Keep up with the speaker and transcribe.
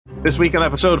This week on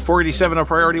episode 487 of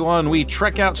Priority One, we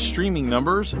trek out streaming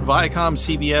numbers, Viacom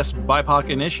CBS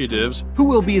BIPOC initiatives, who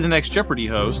will be the next Jeopardy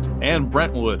host, and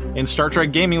Brentwood. In Star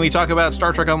Trek Gaming, we talk about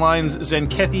Star Trek Online's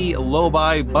Zenkethi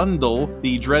Lobi bundle,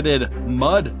 the dreaded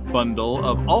Mud bundle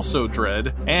of Also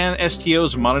Dread, and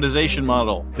STO's monetization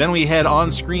model. Then we head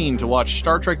on screen to watch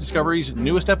Star Trek Discovery's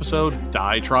newest episode,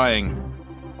 Die Trying.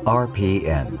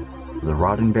 RPN, the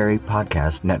Roddenberry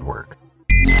Podcast Network.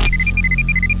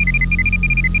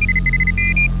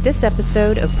 This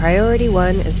episode of Priority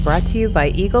One is brought to you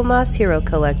by Eaglemoss Hero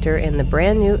Collector and the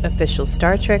brand new official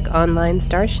Star Trek Online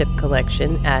Starship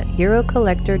Collection at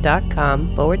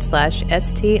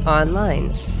herocollector.com/ST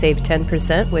Online. Save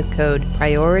 10% with code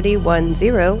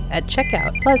PRIORITY10 at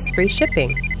checkout, plus free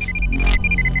shipping.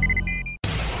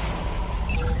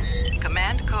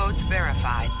 Command codes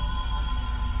verified.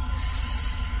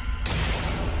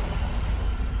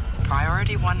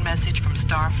 Priority 1 message from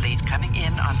Starfleet coming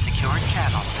in on secured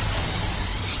channel.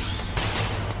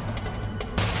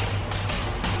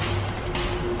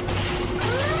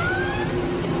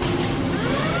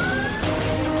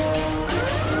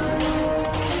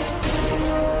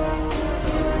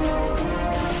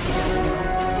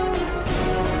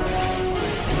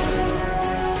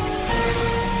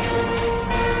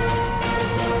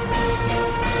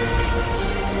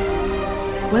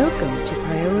 Welcome to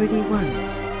Priority One.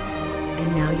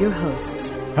 And now your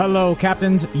hosts. Hello,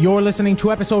 Captains. You're listening to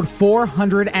episode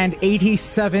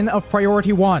 487 of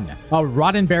Priority One, a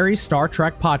Roddenberry Star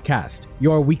Trek podcast,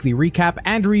 your weekly recap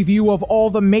and review of all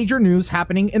the major news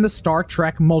happening in the Star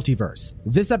Trek multiverse.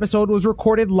 This episode was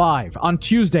recorded live on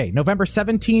Tuesday, November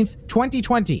 17th,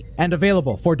 2020, and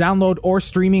available for download or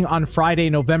streaming on Friday,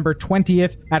 November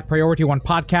 20th at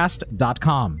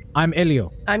PriorityOnePodcast.com. I'm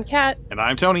Elio. I'm Kat. And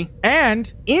I'm Tony.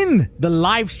 And in the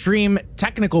live stream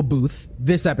technical booth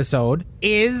this episode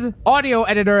is audio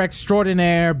editor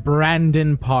extraordinaire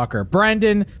Brandon Parker.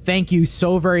 Brandon, thank you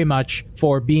so very much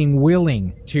for being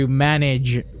willing to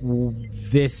manage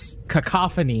this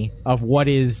cacophony of what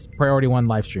is Priority One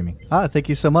live streaming. Thank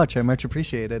you so much. I much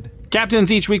appreciated.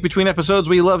 Captains, each week between episodes,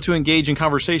 we love to engage in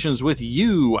conversations with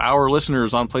you, our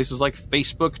listeners, on places like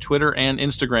Facebook, Twitter, and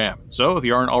Instagram. So if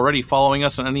you aren't already following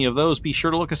us on any of those, be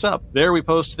sure to look us up. There we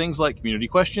post things like community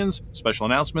questions, special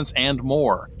announcements, and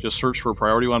more. Just search for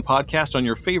Priority One Podcast on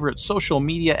your favorite social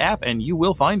media app and you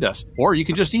will find us. Or you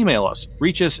can just email us.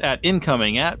 Reach us at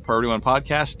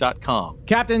incoming@PriorityOnePodcast.com.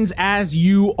 Captains, as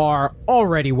you are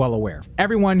already well aware,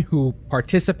 everyone who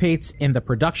participates in the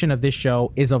production of this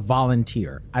show is a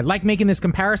volunteer. I'd like making this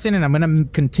comparison, and I'm going to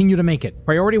continue to make it.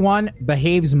 Priority One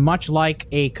behaves much like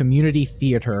a community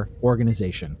theater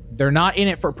organization. They're not in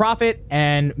it for profit,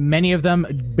 and many of them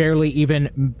barely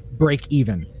even break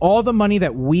even. All the money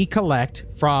that we collect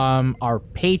from our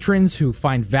patrons who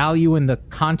find value in the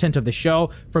content of the show,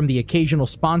 from the occasional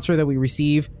sponsor that we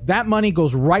receive, that money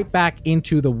goes right back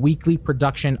into the weekly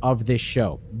production of this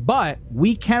show. But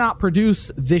we cannot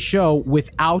produce this show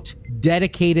without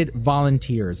dedicated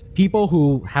volunteers, people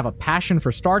who have a passion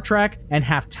for Star Trek and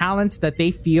have talents that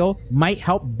they feel might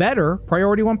help better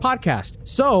Priority One Podcast.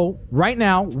 So right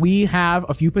now we have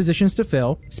a few positions to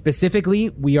fill. Specifically,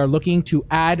 we are looking to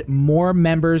add more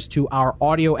members to our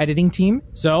audio editing team.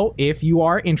 So if you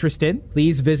are interested,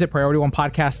 please visit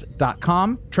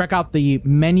PriorityOnePodcast.com. Check out the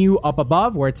menu up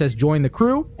above where it says join the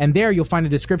crew, and there you'll find a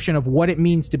description of what it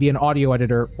means to be an audio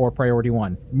editor for Priority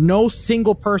One. No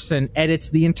single person edits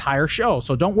the entire show,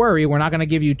 so don't worry, we're not going to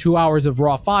give you 2 hours of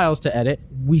raw files to edit.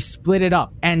 We split it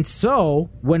up. And so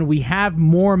when we have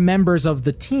more members of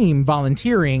the team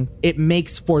volunteering, it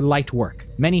makes for light work.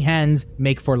 Many hands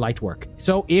make for light work.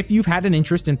 So if you've had an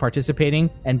interest in participating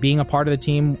and being a part of the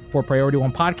team for Priority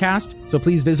One Podcast, so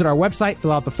please visit our website,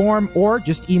 fill out the form, or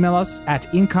just email us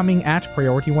at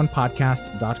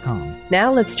incoming@PriorityOnePodcast.com.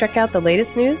 Now let's check out the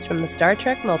latest news from the Star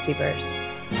Trek multiverse.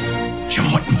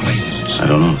 Jim, what in places? I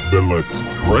don't know. Then let's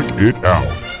trek it out.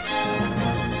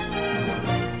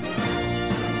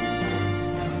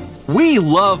 We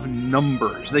love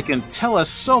numbers. They can tell us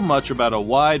so much about a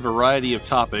wide variety of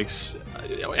topics,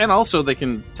 and also they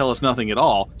can tell us nothing at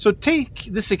all. So take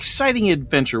this exciting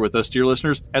adventure with us, dear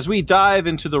listeners, as we dive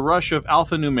into the rush of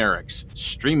alphanumerics,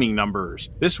 streaming numbers.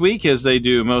 This week, as they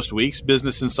do most weeks,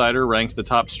 Business Insider ranked the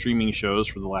top streaming shows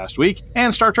for the last week,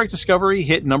 and Star Trek Discovery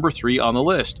hit number 3 on the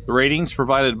list. The ratings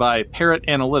provided by Parrot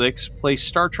Analytics place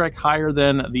Star Trek higher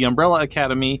than The Umbrella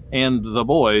Academy and The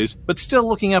Boys, but still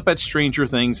looking up at Stranger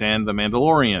Things and The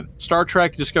Mandalorian. Star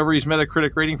Trek Discovery's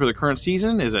Metacritic rating for the current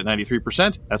season is at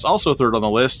 93%. That's also third on the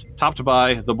the list, topped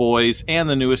by The Boys and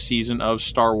the newest season of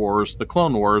Star Wars, The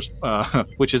Clone Wars,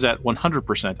 which is at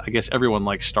 100%. I guess everyone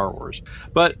likes Star Wars.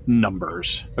 But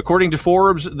numbers. According to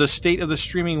Forbes, the state of the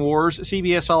streaming wars,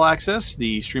 CBS All Access,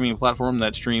 the streaming platform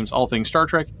that streams all things Star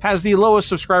Trek, has the lowest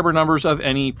subscriber numbers of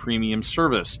any premium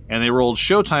service, and they rolled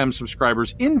Showtime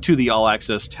subscribers into the All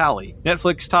Access tally.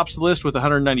 Netflix tops the list with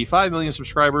 195 million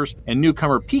subscribers, and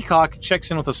newcomer Peacock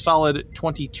checks in with a solid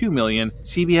 22 million.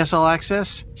 CBS All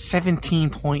Access,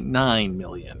 17.9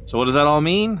 million. So what does that all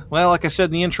mean? Well, like I said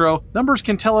in the intro, numbers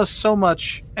can tell us so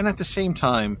much, and at the same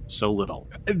time, so little.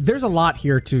 There's a lot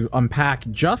here to unpack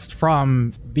just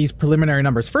from these preliminary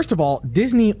numbers. First of all,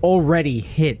 Disney already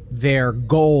hit their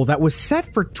goal that was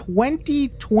set for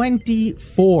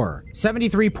 2024.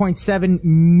 73.7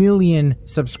 million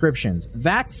subscriptions.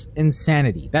 That's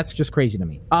insanity. That's just crazy to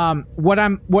me.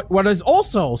 What is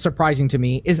also surprising to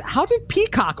me is how did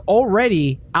Peacock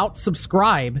already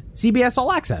outsubscribe CBS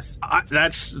All Access?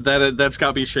 That's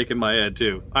got me shaking my head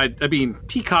too. I mean,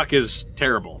 Peacock is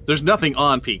terrible. There's nothing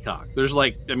on Peacock.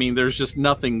 There's just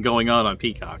nothing going on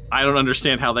Peacock. I don't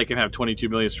understand how they can have 22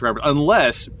 million subscribers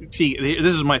unless, see,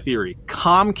 this is my theory.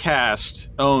 Comcast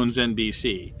owns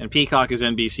NBC and Peacock is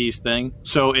NBC's thing.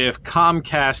 So if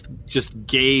Comcast just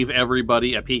gave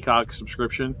everybody a Peacock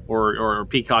subscription or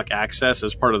Peacock access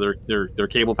as part of their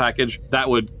cable package, that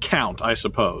would count, I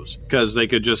suppose, because they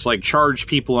could just like charge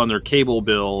people on their cable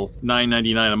bill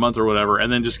 $9.99 a month or whatever,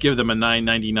 and then just give them a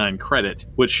 $9.99 credit,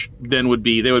 which then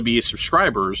they would be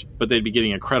subscribers, but they'd be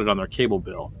getting a credit on their cable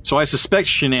bill. So I suspect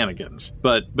shenanigans,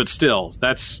 but still,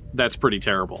 that's pretty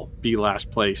terrible. Be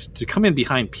last place to come in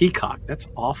behind Peacock. That's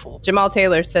awful. Jamal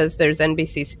Taylor says there's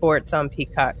NBC Sports on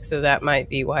Peacock, so that might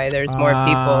be why there's more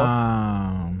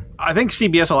people. I think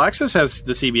CBS All Access has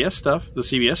the CBS stuff, the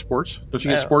CBS Sports. Don't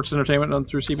you get sports entertainment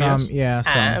through CBS?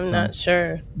 I'm not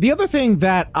sure. The other thing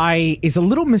that is a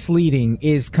little misleading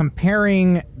is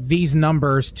comparing these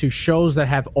numbers to shows that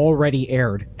have already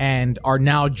aired and are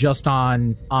now just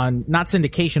on not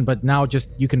syndication, but now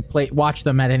just you can watch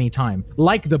them at any time,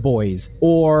 like The Boys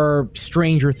or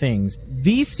Stranger Things.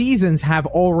 These seasons have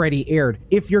already aired.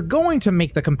 If you're going to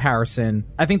make the comparison,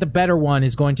 I think the better one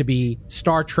is going to be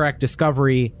Star Trek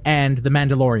Discovery and The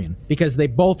Mandalorian, because they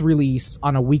both release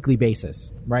on a weekly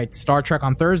basis, right? Star Trek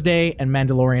on Thursday and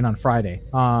Mandalorian on Friday,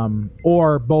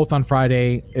 or both on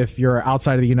Friday if you're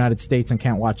outside of the United States and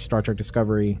can't watch Star Trek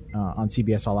Discovery on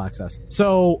CBS All Access.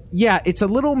 So yeah, it's a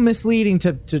little misleading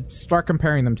to start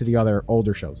comparing them to the other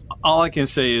older shows. All I can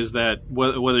say is that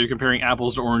whether you're comparing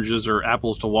apples to oranges or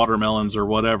apples to watermelons or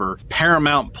whatever,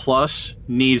 Paramount Plus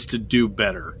needs to do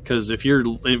better, because if you're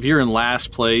in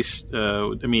last place,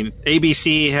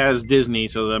 ABC has Disney,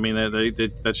 so I mean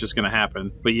that's just going to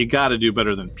happen. But you got to do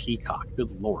better than Peacock.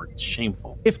 Good Lord, it's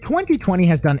shameful. If 2020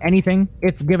 has done anything,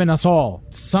 it's given us all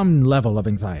some level of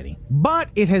anxiety. But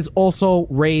it has also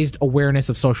raised awareness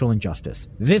of social injustice.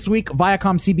 This week,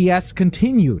 Viacom CBS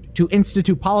continued to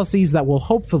institute policies that will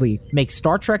hopefully make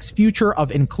Star Trek's future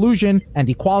of inclusion and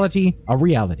equality a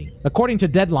reality. According to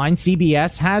Deadline,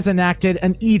 CBS has enacted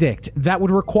an edict that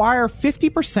would require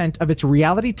 50% of its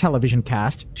reality television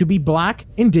cast to be Black,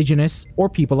 Indigenous, or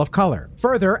people of color.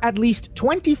 Further, at least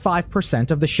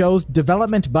 25% of the show's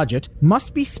development budget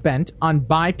must be spent on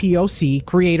BIPOC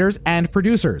creators and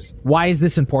producers. Why is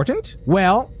this important?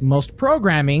 Well, most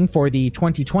programming for the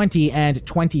 2020 and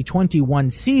 2021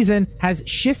 season has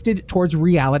shifted towards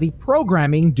reality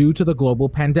programming due to the global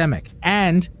pandemic,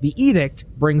 and the edict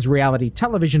brings reality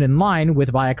television in line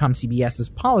with Viacom CBS's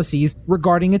policies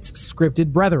regarding its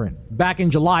scripted brethren. Back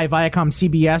in July, Viacom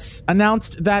CBS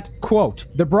announced that, quote,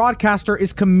 the broadcaster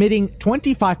is committing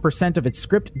 25% of its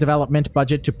script development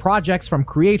budget to projects from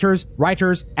creators,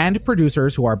 writers, and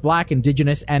producers who are Black,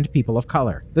 Indigenous, and people of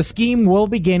color. The scheme will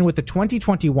begin with the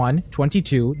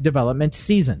 2021-22 development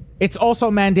season. It's also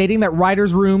mandating that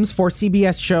writers' rooms for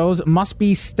CBS shows must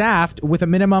be staffed with a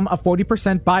minimum of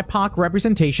 40% BIPOC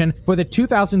representation for the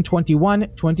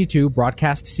 2021-22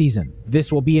 broadcast season.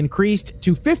 This will be increased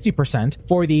to 50%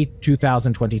 for the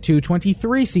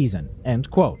 2022-23 season,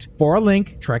 end quote. For a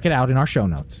link, check it out in our show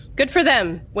notes. Good for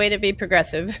them. Way to be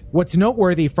progressive. What's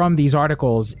noteworthy from these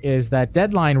articles is that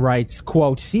Deadline writes,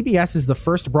 quote, CBS is the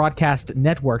first broadcast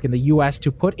network in the U.S.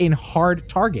 to put in hard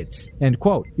targets, end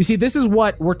quote. You see, this is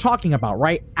what we're talking about,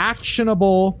 right?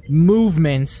 Actionable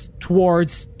movements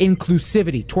towards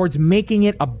inclusivity, towards making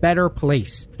it a better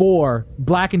place for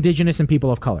Black, Indigenous, and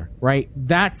people of color, right?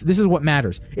 This is what what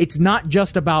matters. It's not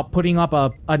just about putting up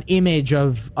an image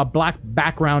of a black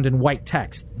background and white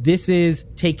text. This is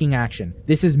taking action.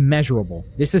 This is measurable.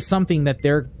 This is something that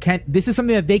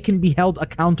they can be held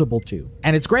accountable to.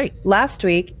 And it's great. Last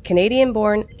week,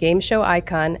 Canadian-born game show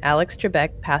icon Alex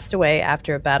Trebek passed away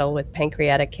after a battle with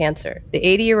pancreatic cancer. The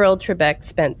 80-year-old Trebek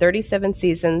spent 37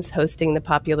 seasons hosting the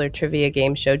popular trivia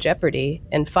game show Jeopardy!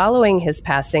 And following his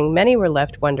passing, many were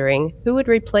left wondering who would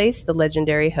replace the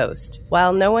legendary host.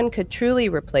 While no one could truly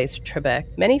replace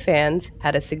Trebek, many fans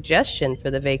had a suggestion for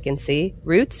the vacancy: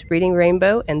 Roots, Reading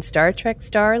Rainbow, and Star Trek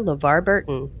star LeVar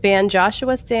Burton. Fan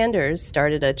Joshua Sanders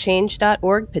started a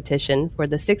Change.org petition for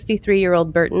the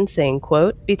 63-year-old Burton, saying,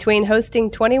 quote, "Between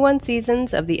hosting 21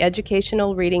 seasons of the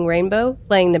educational Reading Rainbow,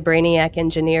 playing the brainiac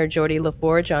engineer Geordi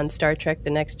LaForge on Star Trek The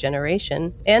Next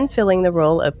Generation, and filling the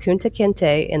role of Kunta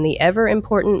Kinte in the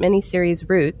ever-important miniseries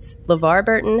Roots, LeVar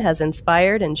Burton has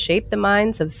inspired and shaped the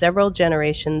minds of several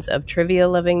generations of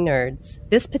trivia-loving nerds.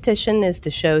 This petition is to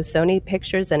show Sony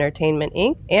Pictures Entertainment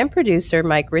Inc. and producer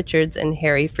Mike Richards and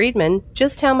Harry Friedman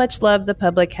just how much love the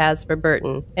public has for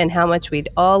Burton and how much we'd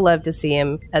all love to see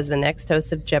him as the next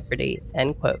host of Jeopardy!"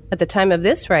 End quote. At the time of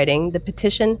this writing, the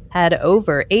petition had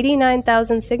over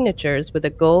 89,000 signatures with a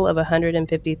goal of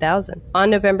 150,000. On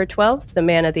November 12th, the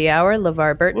man of the hour,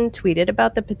 LeVar Burton, tweeted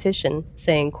about the petition,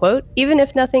 saying, quote, "Even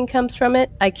if nothing comes from it,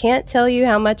 I can't tell you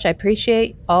how much I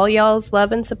appreciate all y'all's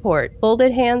love and support.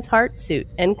 Folded hands, heart suit."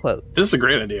 End quote. This is a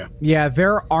great idea. Yeah,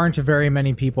 there aren't very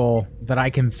many people that I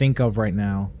can think of right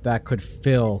now that could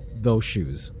fill those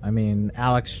shoes. I mean,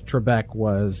 Alex Trebek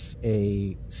was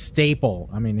a staple.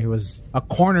 I mean, he was a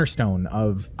cornerstone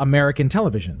of American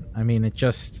television. I mean, it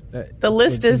just... the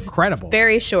list is incredible.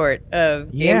 Very short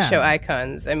of game show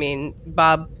icons. I mean,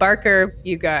 Bob Barker,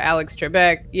 you got Alex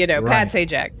Trebek, Pat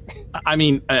Sajak. I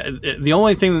mean, the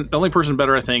only person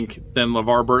better, I think, than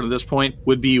LeVar Burton at this point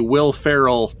would be Will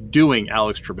Ferrell doing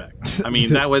Alex Trebek. I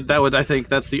mean, that would I think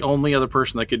that's the only other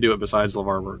person that could do it besides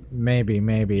LeVar Burton. Maybe.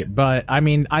 Yeah. But I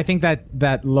mean, I think that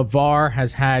LeVar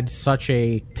has had such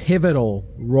a pivotal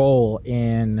role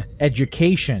in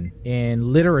education,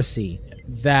 in literacy,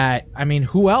 that, I mean,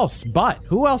 who else but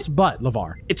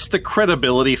LeVar? It's the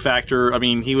credibility factor. I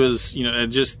mean, he was,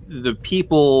 just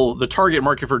the target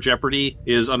market for Jeopardy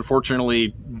is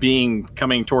unfortunately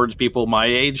coming towards people my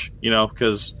age,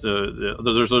 because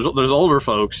there's older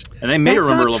folks and they may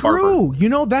remember LeVar Burton. That's not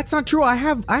true. That's not true. I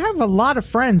have a lot of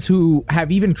friends who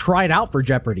have even tried out for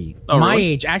Jeopardy. Oh, my really?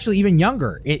 age, actually even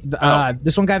younger.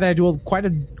 This one guy that I do quite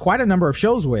a number of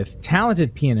shows with,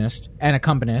 talented pianist and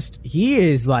accompanist. He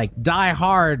is like die-hard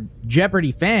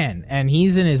Jeopardy fan, and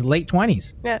he's in his late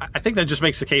 20s. Yeah. I think that just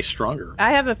makes the case stronger.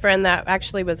 I have a friend that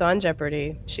actually was on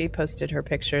Jeopardy! She posted her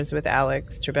pictures with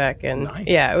Alex Trebek, and nice.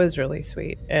 Yeah, it was really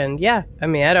sweet. And yeah, I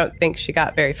mean, I don't think she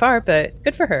got very far, but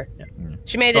good for her. Yeah.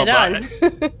 She made it on.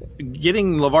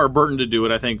 Getting LeVar Burton to do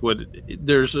it, I think,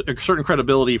 there's a certain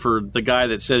credibility for the guy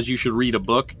that says you should read a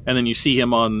book, and then you see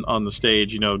him on the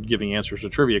stage, giving answers to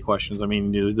trivia questions. I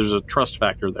mean, there's a trust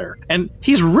factor there. And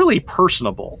he's really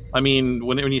personable. I mean,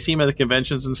 when you see him at the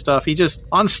conventions and stuff,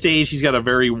 on stage, he's got a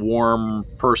very warm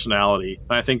personality.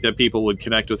 And I think that people would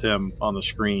connect with him on the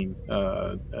screen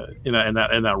in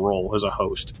that role as a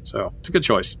host. So it's a good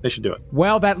choice. They should do it.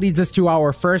 Well, that leads us to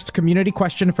our first community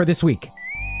question for this week.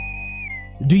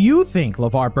 Do you think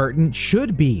LeVar Burton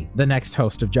should be the next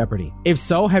host of Jeopardy! If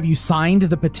so, have you signed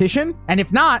the petition? And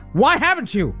if not, why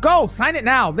haven't you? Go, sign it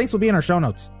now. Links will be in our show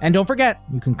notes. And don't forget,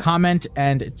 you can comment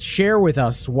and share with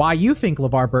us why you think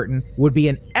LeVar Burton would be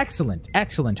an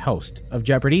excellent host of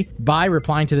Jeopardy! By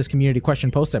replying to this community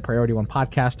question post at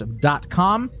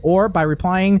PriorityOnePodcast.com or by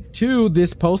replying to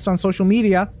this post on social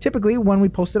media, typically when we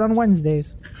post it on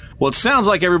Wednesdays. Well, it sounds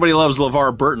like everybody loves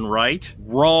LeVar Burton, right?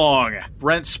 Wrong.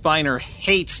 Brent Spiner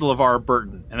hates LeVar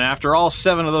Burton. And after all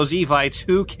 7 of those Evites,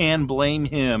 who can blame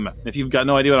him? If you've got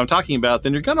no idea what I'm talking about,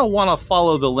 then you're going to want to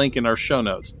follow the link in our show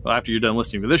notes. Well, after you're done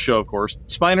listening to this show, of course.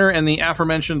 Spiner and the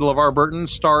aforementioned LeVar Burton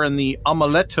star in the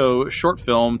Amuleto short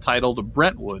film titled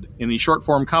Brentwood. In the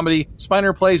short-form comedy,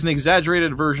 Spiner plays an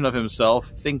exaggerated version of himself,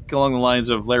 think along the lines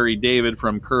of Larry David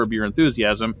from Curb Your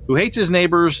Enthusiasm, who hates his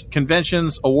neighbors,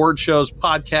 conventions, award shows,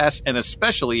 podcasts, and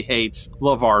especially hates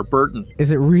LeVar Burton.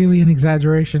 Is it really an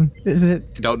exaggeration? Is it?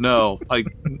 I don't know.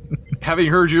 having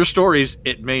heard your stories,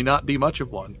 it may not be much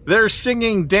of one. There's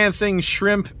singing, dancing,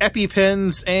 shrimp,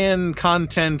 EpiPens, and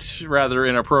content rather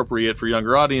inappropriate for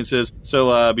younger audiences,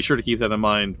 so be sure to keep that in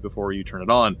mind before you turn it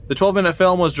on. The 12-minute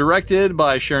film was directed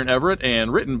by Sharon Everett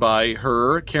and written by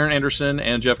her, Karen Anderson,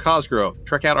 and Jeff Cosgrove.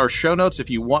 Check out our show notes if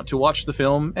you want to watch the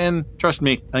film, and trust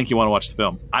me, I think you want to watch the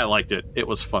film. I liked it. It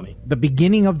was funny. The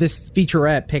beginning of this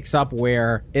featurette picks up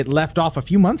where it left off a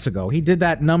few months ago. He did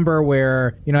that number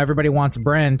where, everybody wants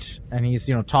Brent, and he's,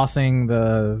 tossing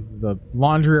the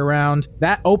laundry around.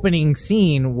 That opening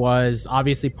scene was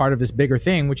obviously part of this bigger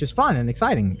thing, which is fun and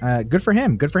exciting. Good for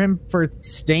him. Good for him for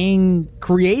staying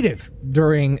creative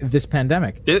during this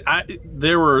pandemic.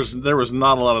 There was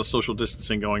not a lot of social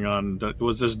distancing going on.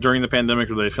 Was this during the pandemic,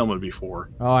 or did they film it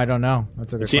before? Oh, I don't know.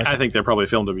 That's a good question. I think they probably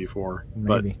filmed it before.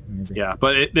 Maybe. Yeah,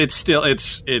 but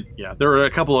there were a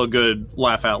couple of good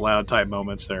laugh out loud type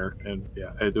moments there, and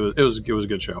yeah, it was a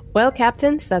good show. Well,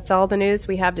 Captains, that's all the news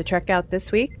we have to check out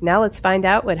this week. Now let's find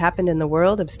out what happened in the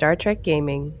world of Star Trek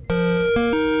gaming.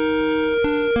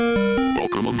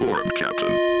 Welcome aboard, Captain.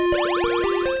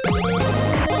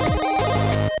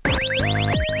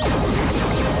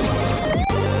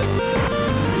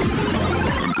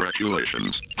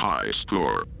 Congratulations, high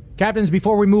score. Captains,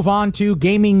 before we move on to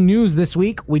gaming news this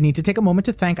week, we need to take a moment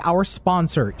to thank our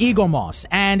sponsor, Eaglemoss,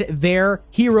 and their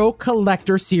Hero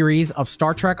Collector series of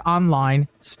Star Trek Online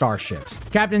starships.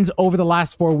 Captains, over the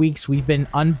last 4 weeks, we've been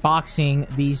unboxing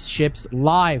these ships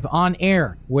live on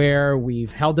air, where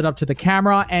we've held it up to the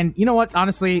camera, and you know what?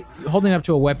 Honestly, holding it up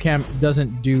to a webcam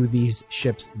doesn't do these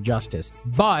ships justice.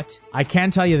 But I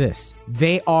can tell you this,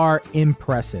 they are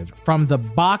impressive. From the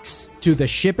box to the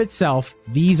ship itself,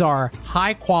 these are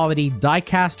high-quality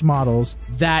die-cast models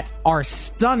that are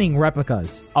stunning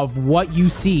replicas of what you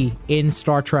see in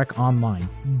Star Trek Online.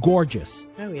 Gorgeous.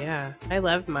 Oh, yeah. I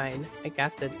love mine. I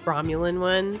got the Romulan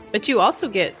one. But you also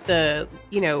get the,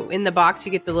 in the box,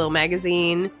 you get the little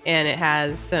magazine, and it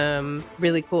has some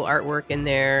really cool artwork in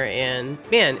there. And,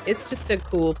 man, it's just a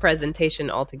cool presentation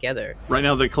altogether. Right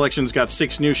now, the collection's got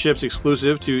 6 new ships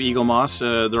exclusive to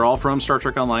Eaglemoss. They're all from Star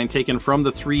Trek Online, taken from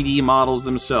the 3D models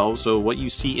themselves. So what you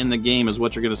see in the game is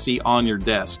what you're going to see on your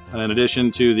desk. In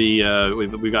addition to the,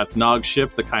 we've got Nog's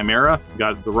ship, the Chimera. We've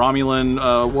got the Romulan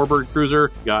Warbird cruiser.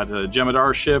 We've got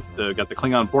Jem'Hadar ship. Got the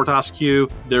Klingon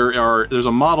Bortasque. There's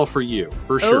a model for you,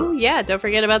 for sure. Oh, yeah. Don't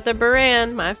forget about the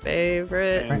Baran, my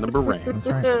favorite. And the Baran.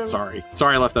 Right.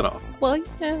 Sorry, I left that off. Well,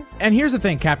 yeah. And here's the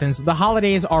thing, Captains. The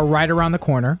holidays are right around the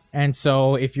corner. And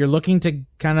so if you're looking to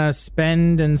kind of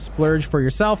spend and splurge for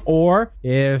yourself, or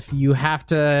if you have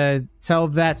to tell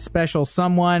that special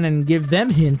someone and give them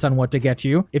hints on what to get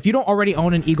you, if you don't already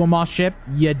own an Eaglemoss ship,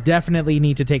 you definitely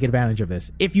need to take advantage of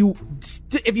this. If you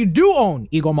do own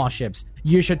Eaglemoss ships,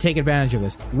 you should take advantage of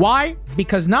this. Why?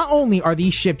 Because not only are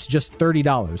these ships just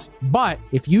 $30, but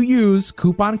if you use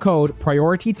coupon code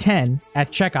PRIORITY10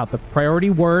 at checkout, the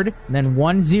priority word, and then 10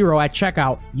 at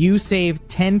checkout, you save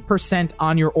 10%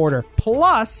 on your order.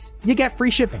 Plus, you get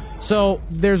free shipping. So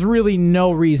there's really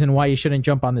no reason why you shouldn't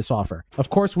jump on this offer.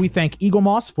 Of course, we thank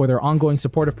Eaglemoss for their ongoing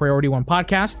support of Priority One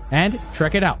Podcast, and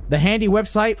check it out. The handy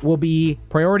website will be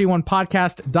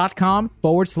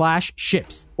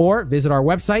PriorityOnePodcast.com/ships, or visit our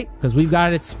website because we've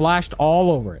got it splashed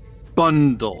all over it.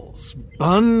 Bundles.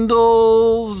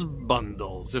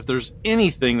 If there's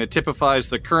anything that typifies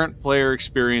the current player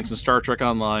experience in Star Trek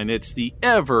Online, it's the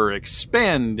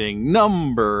ever-expanding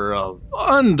number of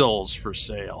bundles for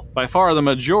sale. By far, the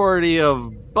majority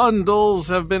of bundles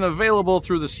have been available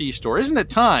through the C-Store. Isn't it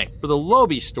time for the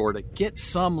Lobi Store to get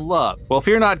some love? Well,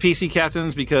 fear not, PC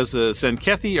Captains, because the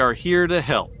Zenkethi are here to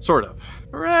help. Sort of.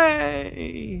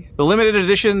 Hooray! The limited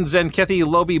edition Zenkethi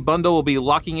Lobi bundle will be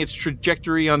locking its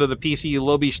trajectory onto the PC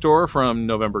Lobi store from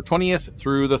November 20th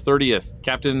through the 30th.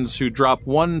 Captains who drop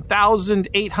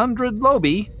 1,800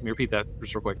 Lobi, let me repeat that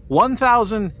just real quick,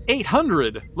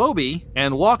 1,800 Lobi,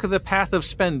 and walk the path of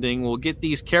spending will get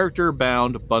these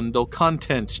character-bound bundle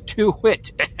contents. To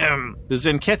wit, the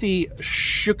Zenkethi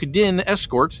Shukdin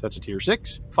Escort, that's a tier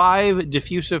 6, 5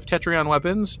 diffusive Tetrion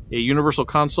weapons, a universal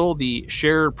console, the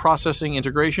shared processing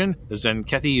integration, the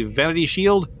Zenkethi Vanity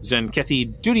Shield,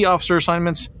 Zenkethi Duty Officer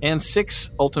assignments, and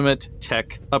 6 ultimate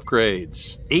tech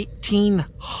upgrades.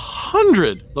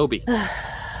 1,800 Lobi.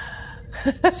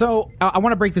 So I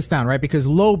want to break this down, right? Because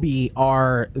Lobi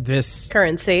are this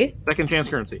Currency. Second chance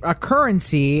currency. a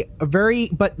currency, a very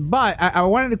but I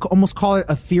wanted to almost call it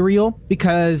ethereal,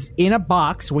 because in a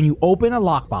box, when you open a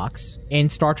lockbox in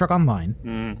Star Trek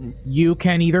Online, you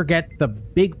can either get the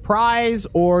big prize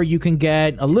or you can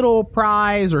get a little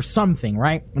prize or something,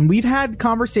 right? And we've had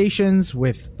conversations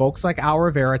with folks like Al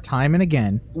Rivera time and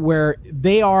again where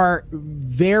they are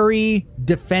very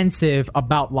defensive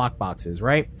about lockboxes,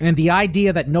 right? And the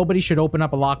idea that nobody should open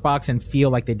up a lockbox and feel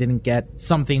like they didn't get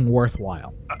something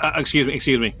worthwhile. Excuse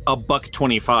me.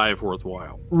 $1.25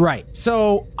 worthwhile. Right.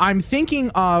 So I'm thinking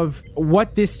of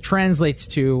what this translates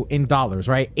to in dollars,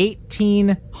 right?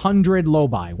 1,800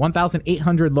 lobi,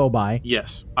 1,800 lobi.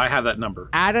 Yes, I have that number.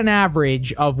 At an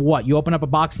average of what? You open up a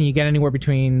box and you get anywhere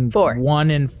between 4.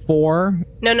 1 and 4?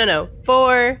 No.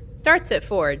 4 starts at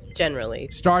 4 generally.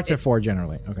 Starts at 4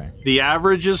 generally. Okay. The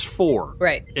average is 4.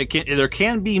 Right. There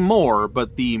can be more,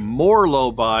 but the more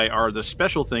lobi are the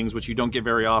special things which you don't get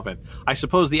very often. I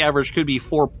suppose the average could be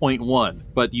 4.1,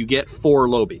 but you get 4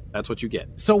 lobi. That's what you get.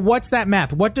 So what's that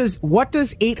math? What does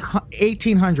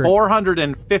 1,800?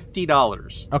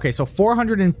 $450. Okay, so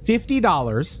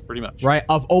 $450. Pretty much. Right,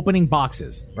 of opening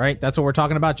boxes, right? That's what we're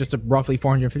talking about, just roughly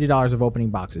 $450 of opening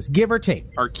boxes, give or take.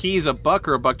 Are keys $1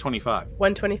 or $1.25?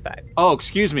 $1.25. Oh,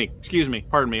 excuse me.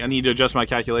 Pardon me. I need to adjust my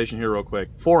calculation here real quick.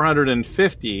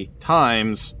 450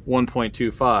 times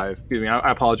 1.25. Excuse me.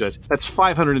 I apologize. That's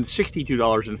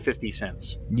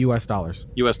 $562.50. US dollars.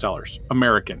 US dollars.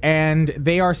 American. And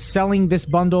they are selling this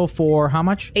bundle for how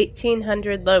much?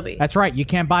 1,800 lobi. That's right. You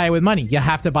can't buy it with money. You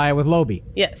have to buy it with lobi.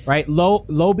 Yes. Right?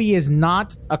 Lobi is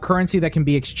not a currency that can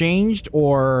be exchanged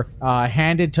or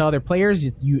handed to other players.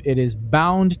 It is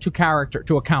bound to account.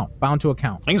 Bound to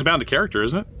account. I think it's bound to character,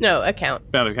 isn't it? No,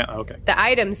 account. Bound to account. Okay. The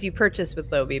items you purchase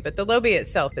with lobi, but the lobi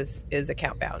itself is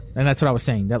account bound. And that's what I was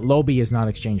saying. That lobi is not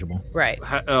exchangeable. Right.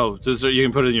 You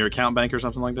can put it in your account bank or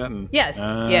something like that? Yes.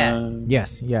 Yeah.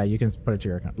 Yes. Yeah. You can put it to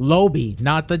your account. Lobi,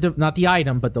 not the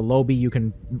item, but the lobi you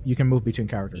can move between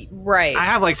characters. Right. I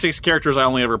have like 6 characters. I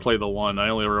only ever play the one. I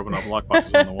only ever open up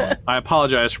lockboxes on the one. I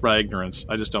apologize for my ignorance.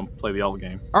 I just don't play the all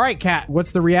game. All right, Kat.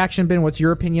 What's the reaction been? What's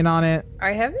your opinion on it?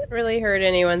 I haven't really heard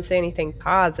anyone say anything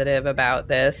positive about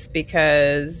this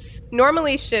because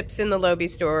normally ships in the Lobi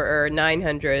store are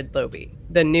 900 Lobi,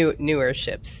 the newer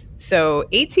ships. So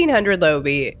 1,800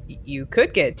 Lobi, you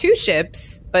could get 2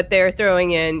 ships, but they're throwing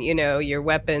in, your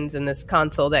weapons and this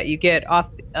console that you get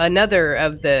off another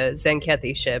of the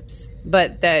Zenkethi ships,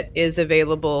 but that is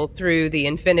available through the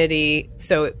Infinity.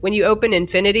 So when you open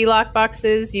Infinity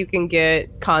lockboxes, you can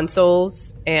get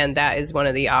consoles, and that is one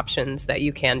of the options that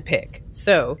you can pick.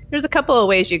 So there's a couple of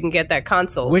ways you can get that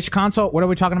console. Which console? What are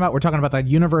we talking about? We're talking about the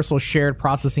Universal Shared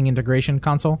Processing Integration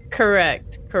console?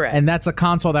 Correct. And that's a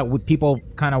console that people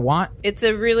kind of want? It's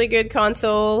a really good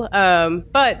console.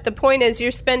 But the point is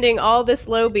you're spending all this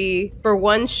Lobi for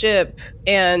one ship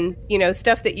and,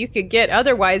 stuff that you could get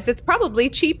otherwise. It's probably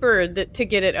cheaper to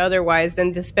get it otherwise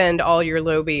than to spend all your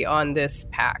Lobi on this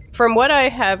pack. From what I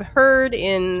have heard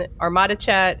in Armada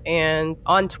chat and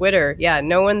on Twitter,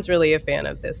 no one's really a fan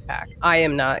of this pack. I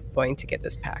am not going to get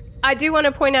this pack. I do want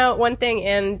to point out one thing,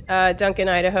 and Duncan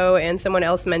Idaho and someone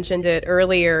else mentioned it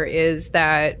earlier, is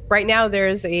that right now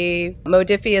there's a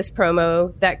Modifius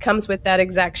promo that comes with that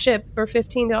exact ship for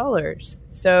 $15.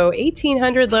 So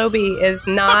 1,800 Lobi is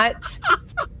not...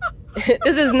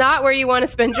 This is not where you want to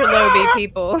spend your Lobi,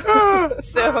 people.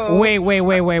 So wait.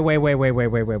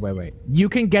 You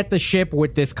can get the ship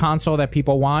with this console that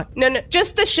people want? No,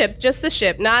 just the ship,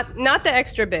 not the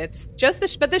extra bits.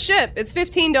 But the ship. It's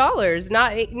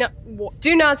 $15.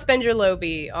 Do not spend your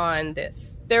Lobi on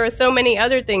this. There are so many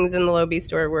other things in the Lobi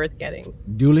store worth getting.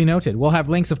 Duly noted. We'll have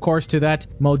links, of course, to that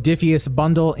Modifius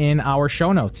bundle in our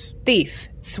show notes. Thief,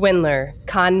 swindler,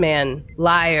 conman,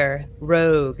 liar,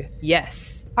 rogue.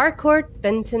 Yes. Harcourt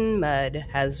Benton Mudd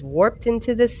has warped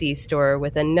into the C-Store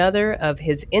with another of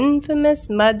his infamous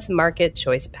Mudd's Market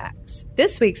Choice Packs.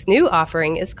 This week's new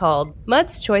offering is called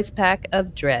Mudd's Choice Pack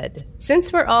of Dread.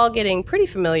 Since we're all getting pretty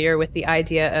familiar with the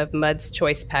idea of Mudd's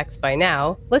Choice Packs by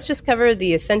now, let's just cover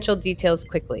the essential details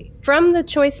quickly. From the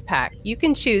Choice Pack, you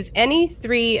can choose any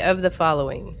 3 of the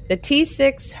following: the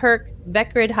T6 Herc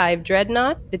Vecrid Hive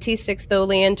Dreadnought, the T6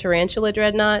 Tholian Tarantula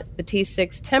Dreadnought, the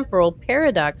T6 Temporal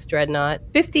Paradox Dreadnought,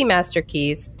 50 Master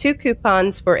Keys, 2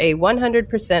 coupons for a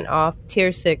 100% off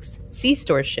Tier 6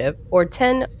 C-Store ship or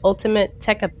 10 ultimate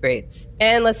tech upgrades.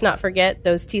 And let's not forget,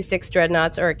 those T6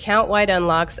 Dreadnoughts are account-wide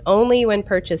unlocks only when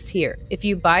purchased here. If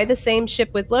you buy the same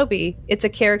ship with Lobby, it's a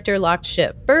character-locked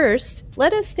ship. First,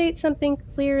 let us state something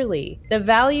clearly. The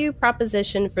value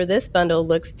proposition for this bundle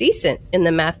looks decent in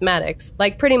the mathematics,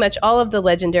 like pretty much all of the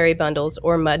legendary bundles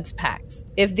or MUDs packs.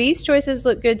 If these choices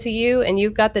look good to you and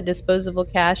you've got the disposable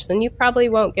cash, then you probably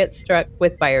won't get struck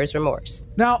with buyer's remorse.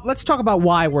 Now, let's talk about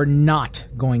why we're not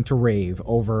going to rave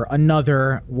over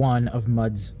another one of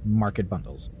MUD's market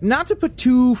bundles. Not to put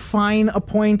too fine a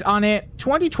point on it,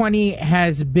 2020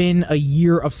 has been a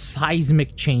year of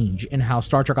seismic change in how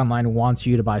Star Trek Online wants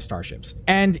you to buy starships.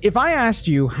 And if I asked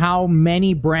you how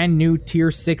many brand new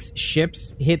Tier 6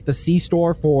 ships hit the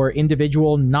C-Store for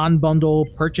individual non-bundle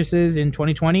purchases in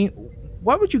 2020,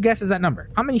 what would you guess is that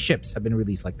number? How many ships have been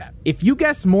released like that? If you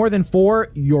guessed more than 4,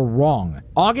 you're wrong.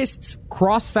 August's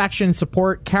cross-faction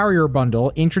support carrier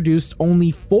bundle introduced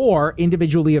only 4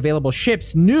 individually available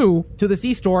ships new to the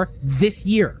C-Store this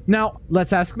year. Now,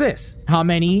 let's ask this. How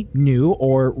many new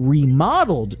or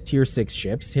remodeled Tier 6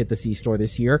 ships hit the C-Store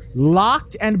this year,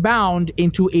 locked and bound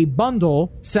into a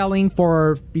bundle selling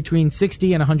for between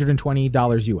 $60 and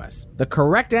 $120 US? The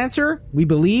correct answer, we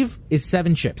believe, is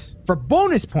 7 ships. For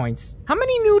bonus points, how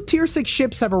many new Tier 6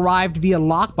 ships have arrived via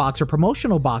lockbox or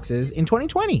promotional boxes in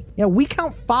 2020? Yeah, we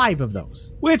count 5 of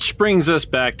those. Which brings us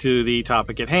back to the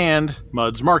topic at hand,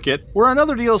 MUD's Market, where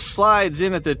another deal slides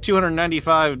in at the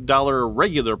 $295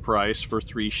 regular price for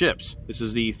 3 ships. This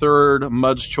is the third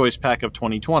MUD's Choice Pack of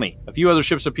 2020. A few other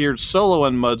ships appeared solo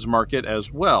in MUD's Market as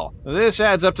well. This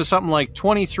adds up to something like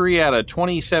 23 out of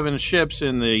 27 ships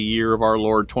in the year of our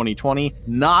Lord 2020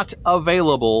 not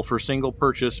available for single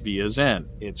purchase via Zen.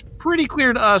 It's pretty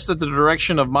clear to us that the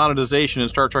direction of monetization in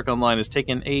Star Trek Online has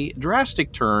taken a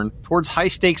drastic turn towards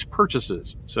high-stakes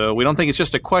purchases. So we don't think it's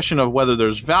just a question of whether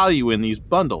there's value in these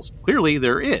bundles. Clearly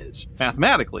there is,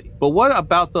 mathematically. But what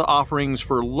about the offerings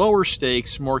for lower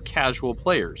stakes, more casual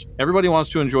players? Everybody wants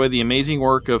to enjoy the amazing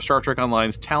work of Star Trek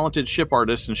Online's talented ship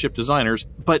artists and ship designers,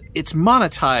 but it's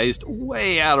monetized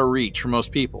way out of reach for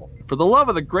most people. For the love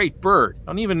of the great bird,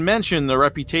 don't even mention the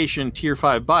reputation Tier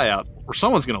 5 buyout, or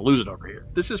someone's going to lose it over here.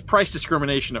 This is price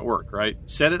discrimination at work, right?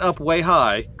 Set it up way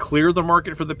high, clear the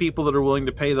market for the people that are willing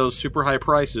to pay those super high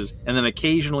prices, and then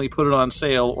occasionally put it on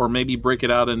sale or maybe break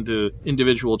it out into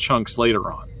individual chunks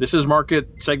later on. This is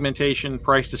market segmentation,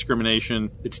 price discrimination.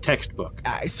 It's textbook.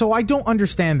 So I don't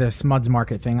understand this MUD's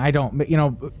Market thing. I don't.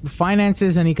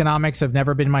 Finances and economics have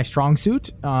never been my strong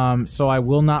suit, so I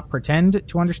will not pretend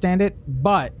to understand it.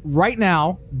 But right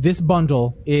now, this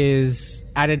bundle is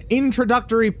at an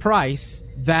introductory price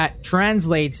that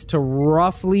translates to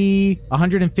roughly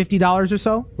 $150 or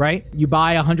so, right? You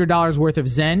buy $100 worth of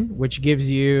Zen, which gives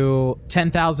you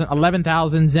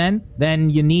 11,000 Zen.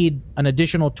 Then you need an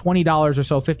additional $20 or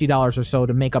so, $50 or so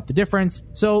to make up the difference.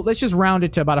 So let's just round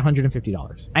it to about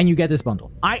 $150. And you get this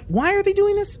bundle. Why are they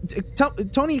doing this?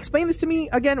 Tony, explain this to me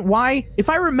again. Why? If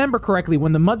I remember correctly,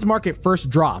 when the MUD's Market first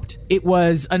dropped, it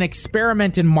was an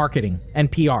experiment in marketing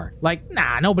and PR. Like,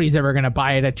 nobody's ever going to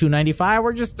buy it at $295.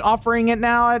 We're just offering it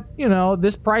now at,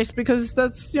 this price because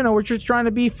that's, we're just trying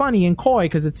to be funny and coy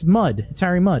because it's MUD. It's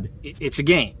Harry Mudd. It's a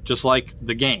game, just like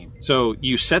the game. So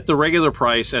you set the regular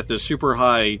price at the super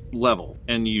high level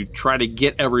and you try to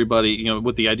get everybody,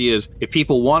 what the idea is, if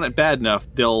people want it bad enough,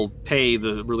 they'll pay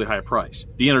the really high price.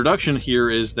 The introduction here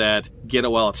is that get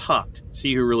it while it's hot.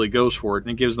 See who really goes for it.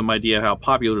 And it gives them an idea of how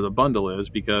popular the bundle is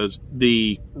because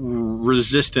the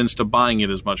resistance to buying it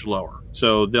is much lower.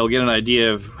 So they'll get an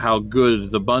idea of how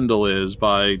good the bundle is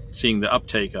by seeing the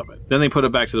uptake of it. Then they put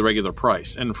it back to the regular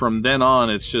price. And from then on,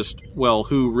 it's just,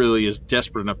 who really is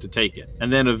desperate enough to take it?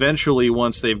 And then eventually,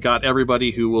 once they've got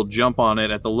everybody who will jump on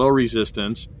it at the low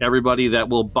resistance, everybody that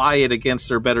will buy it against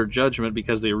their better judgment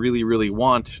because they really, really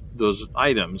want those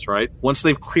items, right? Once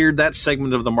they've cleared that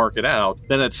segment of the market out,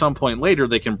 then at some point later,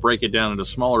 they can break it down into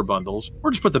smaller bundles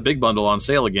or just put the big bundle on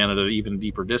sale again at an even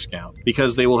deeper discount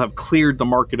because they will have cleared the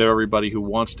market of everybody who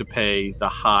wants to pay the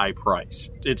high price.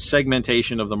 It's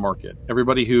segmentation of the market.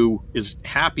 Everybody who is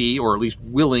happy or at least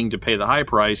willing to pay the high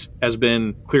price has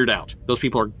been cleared out. Those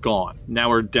people are gone. Now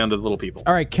we're down to the little people.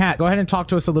 All right, Kat, go ahead and talk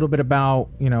to us a little bit about,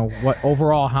 what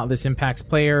overall, how this impacts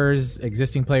players,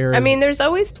 existing players. I mean, there's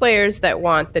always players that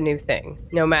want the new thing,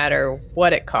 no matter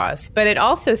what it costs. But it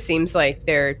also seems like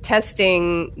they're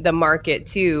testing the market,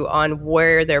 too, on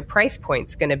where their price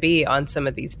point's going to be on some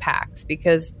of these packs.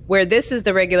 Because where this is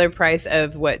the regular price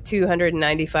of,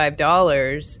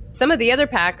 $295, Some of the other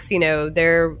packs,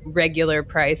 their regular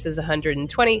price is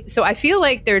 $120. So I feel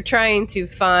like they're trying to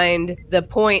find the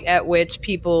point at which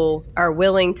people are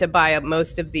willing to buy up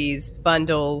most of these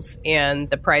bundles and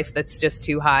the price that's just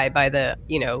too high by the,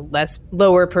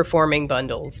 lower performing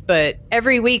bundles. But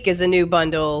every week is a new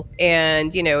bundle,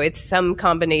 and, it's some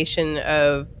combination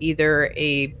of either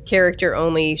a character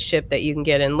only ship that you can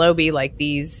get in Lobby, like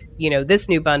these, this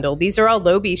new bundle. These are all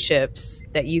Lobby ships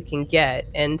that you can get.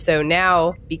 And so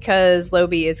now, because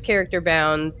Lobby is character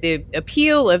bound, the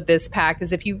appeal of this pack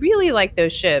is if you really like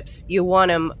those ships, you want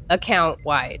them account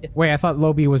wide. Wait, I thought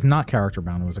Lobby was not character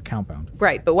bound, it was account bound.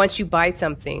 Right, but once you buy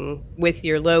something with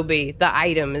your Lobby, the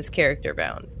item is character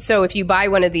bound. So if you buy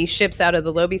one of these ships out of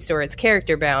the Lobby store, it's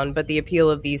character bound, but the appeal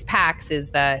of these packs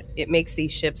is that it makes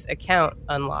these ships account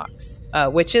unlocks,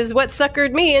 which is what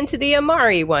suckered me into the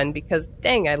Amari one, because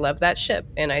dang, I love that ship,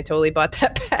 and I totally bought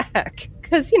that pack.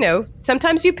 Because,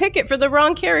 sometimes you pick it for the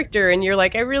wrong character and you're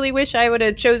like, I really wish I would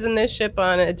have chosen this ship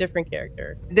on a different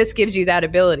character. This gives you that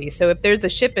ability. So if there's a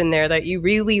ship in there that you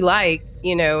really like,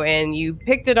 and you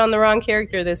picked it on the wrong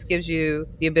character, this gives you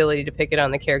the ability to pick it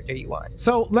on the character you want.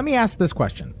 So let me ask this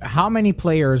question. How many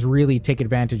players really take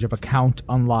advantage of account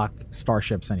unlock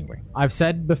starships anyway? I've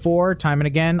said before, time and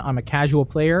again, I'm a casual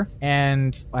player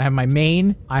and I have my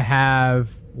main. I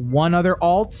have one other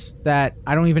alt that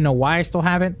I don't even know why I still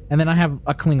have it. And then I have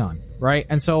a Klingon, right?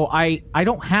 And so I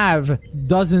don't have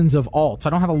dozens of alts. I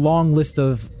don't have a long list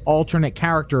of alternate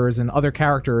characters and other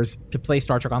characters to play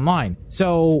Star Trek Online.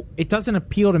 So it doesn't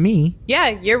appeal to me. Yeah,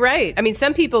 you're right. I mean,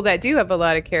 some people that do have a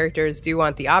lot of characters do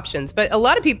want the options, but a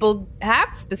lot of people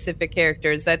have specific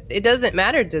characters that it doesn't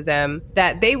matter to them,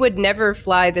 that they would never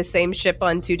fly the same ship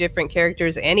on two different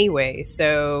characters anyway.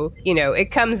 So,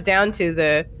 it comes down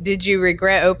to did you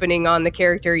regret opening on the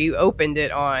character you opened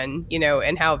it on,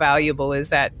 and how valuable is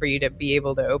that for you to be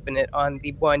able to open it on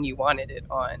the one you wanted it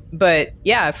on. But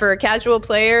yeah, for a casual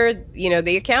player,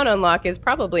 the account unlock is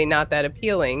probably not that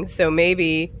appealing. So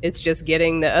maybe it's just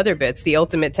getting the other bits, the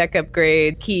ultimate tech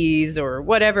upgrade, keys, or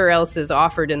whatever else is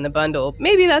offered in the bundle.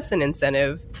 Maybe that's an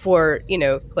incentive for,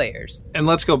 players. And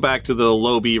let's go back to the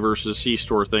Lobby versus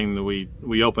C-Store thing that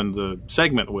we opened the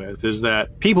segment with, is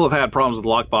that people have had problems with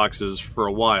lockboxes for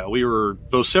a while. We were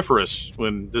vociferous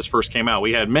when this first came out.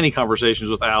 We had many conversations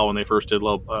with Al when they first did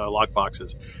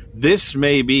lockboxes. This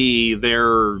may be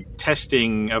their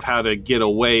testing of how to get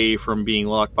away from being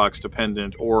lockbox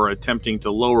dependent or attempting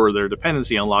to lower their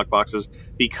dependency on lockboxes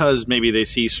because maybe they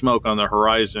see smoke on the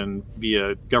horizon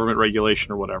via government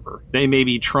regulation or whatever. They may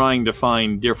be trying to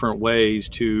find different ways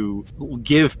to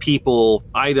give people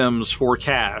items for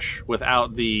cash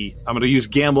without the, I'm going to use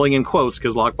gambling in quotes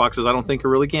because lockboxes I don't think are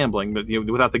really gambling, but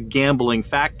without the gambling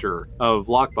factor of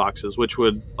lockboxes, which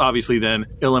would obviously then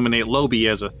eliminate Lobby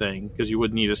as a thing because you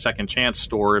wouldn't need a second chance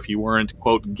store if you weren't,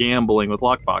 quote, gambling with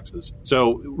lockboxes.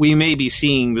 So we may be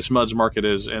seeing the Smuds market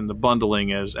and the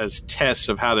bundling as tests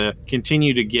of how to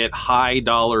continue to get high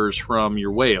dollars from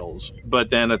your whales, but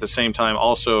then at the same time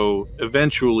also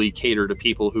eventually cater to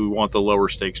people who want the lower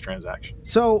stakes transaction.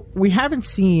 So we haven't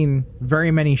seen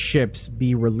very many ships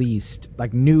be released,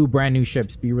 like brand new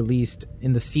ships be released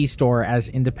in the C-Store as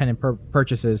independent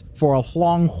purchases for a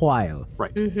long while.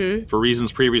 Right. Mm-hmm. For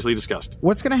reasons previously discussed.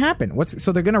 What's going to happen?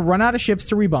 So they're going to run out of ships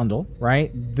to rebundle, right?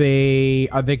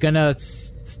 Are they going to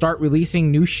start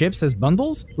releasing new ships as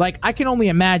bundles? Like, I can only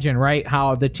imagine, right,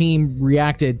 how the team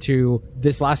reacted to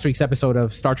this last week's episode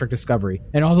of Star Trek Discovery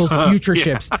and all those future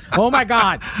ships. Oh my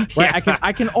God. Right? Yeah.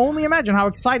 I can only imagine how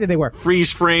excited they were.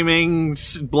 Freeze framing,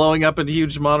 blowing up into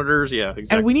huge monitors. Yeah,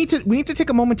 exactly. And we need to take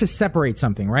a moment to separate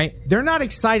something, right? They're not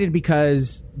excited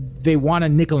because they want to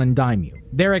nickel and dime you.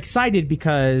 They're excited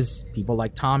because people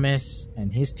like Thomas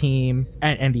and his team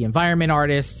and the environment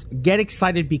artists get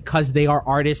excited because they are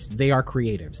artists, they are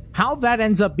creatives. How that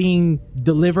ends up being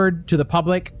delivered to the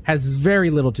public has very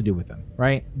little to do with them,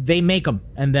 right? They make them,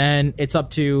 and then it's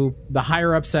up to the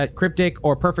higher ups at Cryptic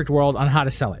or Perfect World on how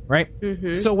to sell it, right?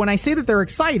 Mm-hmm. So when I say that they're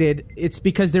excited, it's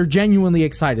because they're genuinely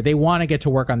excited. They want to get to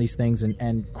work on these things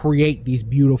and create these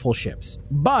beautiful ships.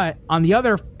 But on the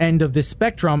other end of this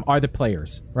spectrum are the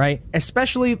players, right?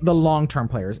 Especially the long-term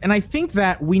players. And I think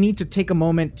that we need to take a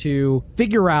moment to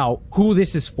figure out who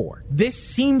this is for. This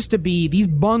seems to be, these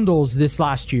bundles this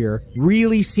last year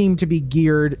really seem to be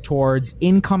geared towards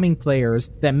incoming players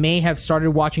that may have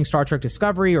started watching Star Trek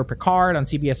Discovery or Picard on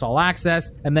CBS All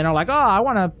Access, and then are like, oh, I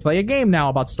want to play a game now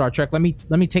about Star Trek. Let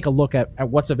me take a look at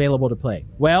what's available to play.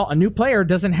 Well, a new player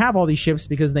doesn't have all these ships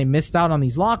because they missed out on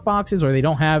these lockboxes, or they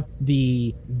don't have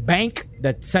the bank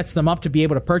that sets them up to be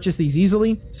able to purchase these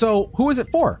easily. So who is it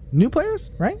for? New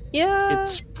players, right? Yeah.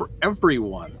 It's for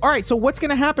everyone. All right, so what's going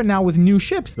to happen now with new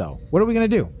ships, though? What are we going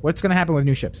to do? What's going to happen with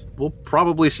new ships? We'll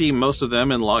probably see most of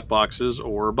them in lockboxes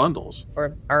or bundles.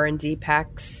 Or R&D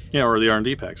packs. Yeah, or the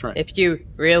R&D packs, right. If you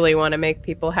really want to make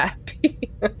people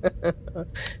happy.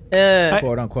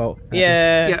 Quote unquote.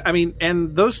 Yeah. Yeah, I mean,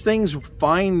 and those things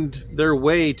find their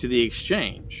way to the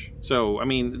exchange. So, I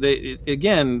mean,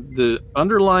 again, the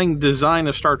underlying design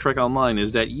of Star Trek Online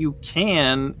is that you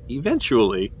can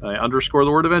eventually, I underscore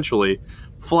the word eventually,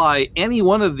 fly any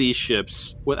one of these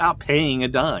ships without paying a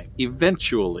dime.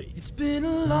 Eventually. It's been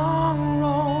a long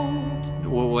road.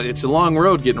 Well, it's a long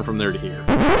road getting from there to here.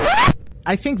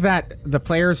 I think that the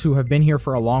players who have been here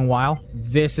for a long while,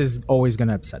 this is always going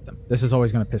to upset them. This is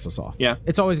always going to piss us off. Yeah.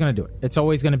 It's always going to do it. It's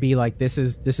always going to be like, this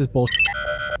is bullshit.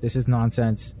 This is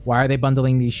nonsense. Why are they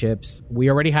bundling these ships? We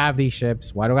already have these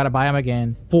ships. Why do I got to buy them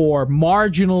again? For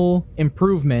marginal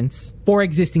improvements for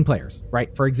existing players,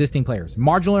 right? For existing players.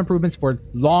 Marginal improvements for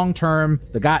long-term,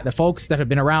 the folks that have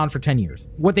been around for 10 years.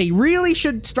 What they really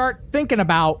should start thinking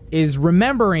about is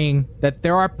remembering that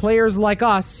there are players like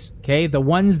us, okay, the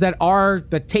ones that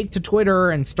take to Twitter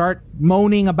and start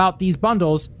moaning about these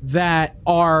bundles, that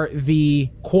are the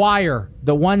choir,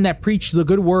 the one that preached the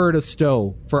good word of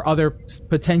Stowe for other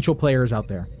potential players out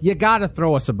there. You gotta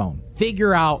throw us a bone.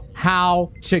 Figure out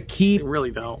how to keep... They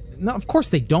really don't. No, of course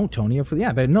they don't, Tony.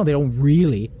 Yeah, they don't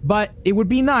really. But it would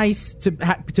be nice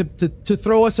to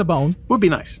throw us a bone. Would be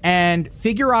nice. And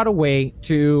figure out a way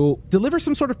to deliver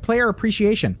some sort of player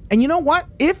appreciation. And you know what?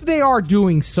 If they are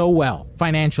doing so well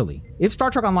financially, if Star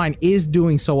Trek Online is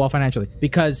doing so well financially,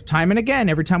 because time and again,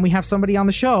 every time we have somebody on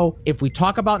the show, if we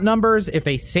talk about numbers, if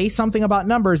they say something about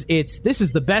numbers, this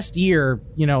is the best year,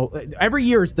 every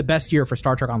year is the best year for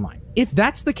Star Trek Online. If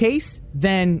that's the case,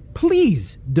 then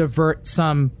please divert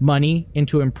some money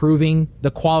into improving the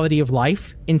quality of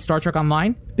life in Star Trek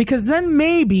Online, because then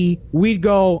maybe we'd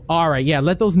go, all right, yeah,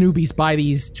 let those newbies buy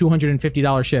these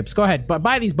 $250 ships. Go ahead, but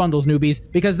buy these bundles, newbies,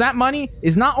 because that money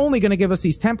is not only going to give us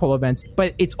these tentpole events,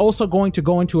 but it's also going to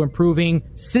go into improving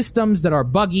systems that are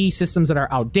buggy, systems that are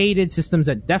outdated, systems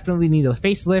that definitely need a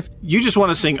facelift. You just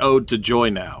want to sing Ode to Joy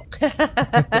now.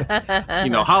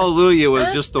 Hallelujah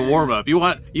was just the warm-up. You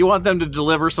want them to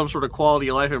deliver some sort of quality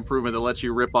of life improvement that lets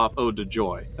you rip off Ode to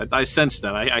Joy. I sense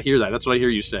that. I hear that. That's what I hear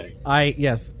you say.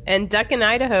 Yes. And Duck in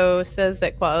Idaho says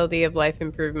that quality of life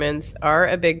improvements are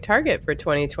a big target for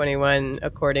 2021,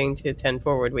 according to 10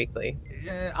 Forward Weekly.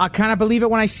 I kind of believe it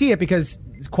when I see it, because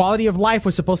quality of life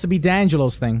was supposed to be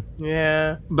D'Angelo's thing.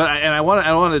 Yeah. But I want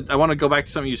to go back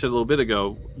to something you said a little bit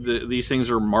ago. These things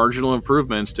are marginal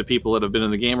improvements to people that have been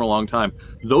in the game a long time.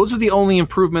 Those are the only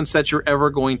improvements that you're ever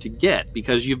going to get,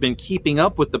 because you've been keeping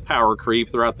up with the power creep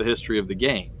throughout the history of the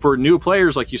game. For new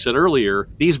players, like you said earlier,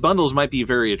 these bundles might be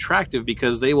very attractive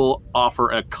because they will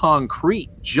offer a concrete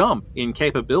jump in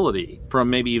capability from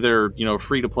maybe their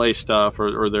free to play stuff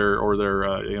or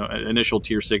their initial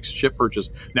tier 6 ship purchase.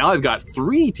 Now I've got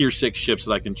 3 tier 6 ships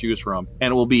that I can choose from,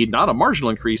 and it will be not a marginal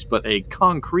increase but a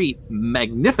concrete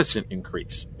magnificent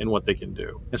increase in what they can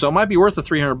do. And so it might be worth the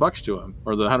 $300 to them,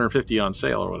 or the $150 on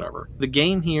sale, or whatever. The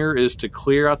game here is to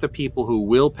clear out the people who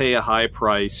will pay a high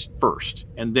price first,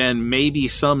 and then maybe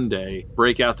someday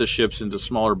break out the ships into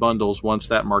smaller bundles once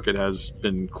that market has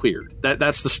been cleared.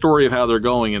 That's the story of how they're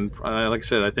going, and like I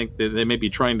said, I think they may be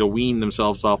trying to wean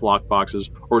themselves off lockboxes,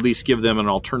 or at least give them an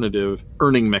alternative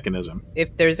earning mechanism.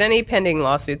 If there's any pending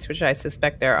lawsuits, which I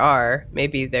suspect there are,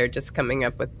 maybe they're just coming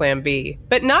up with plan B.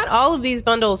 But not all of these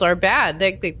bundles are bad.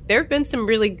 There have been some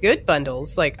really good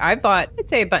bundles. Like I bought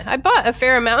a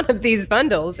fair amount of these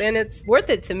bundles, and it's worth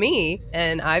it to me,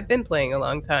 and I've been playing a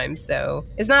long time, so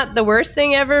it's not the worst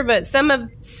thing ever. But some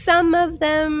of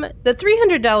them, the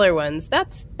 $300 ones,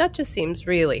 that just seems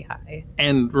really high.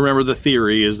 And remember, the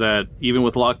theory is that even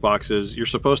with lockboxes, you're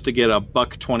supposed to get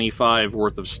 $1.25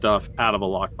 worth of stuff out of a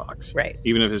lockbox. Right.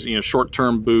 Even if it's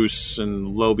short-term boosts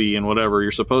and Lobby and whatever,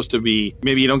 you're supposed to be,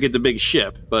 maybe you don't get the big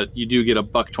ship, but you do get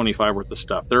 $1.25 worth of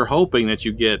stuff. They're hoping that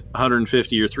you get $150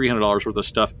 or $300 worth of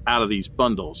stuff out of these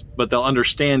bundles, but they'll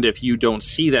understand if you don't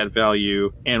see that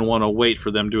value and want to wait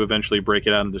for them to eventually break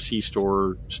it out into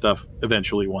C-store stuff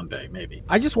eventually one day, maybe.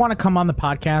 I just want to come on the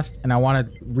podcast and I want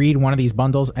to read one of these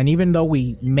bundles, and even though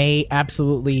we may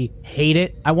absolutely hate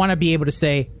it, I want to be able to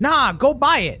say, nah, go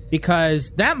buy it,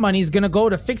 because that money's going to go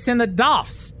to fixing the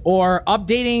DOFs, or or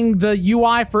updating the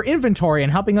UI for inventory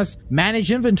and helping us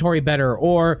manage inventory better,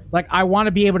 or like I want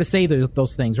to be able to say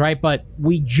those things, right? But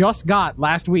we just got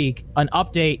last week an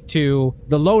update to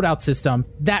the loadout system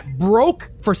that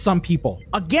broke for some people.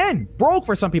 Again, broke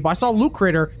for some people. I saw Luke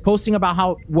Critter posting about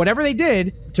how whatever they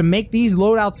did to make these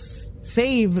loadouts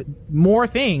save more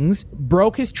things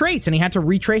broke his traits, and he had to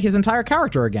retrait his entire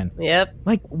character again. Yep.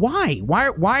 Like, why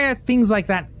are things like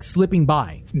that slipping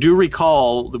by? Do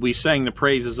recall that we sang the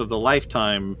praises of the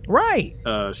Lifetime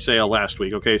sale last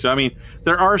week. Okay, so I mean,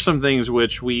 there are some things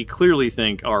which we clearly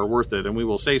think are worth it, and we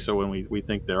will say so when we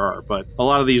think there are. But a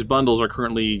lot of these bundles are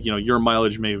currently, your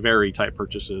mileage may vary type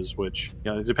purchases, which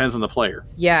it depends on the player.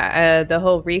 Yeah, the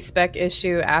whole respec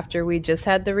issue after we just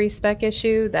had the respec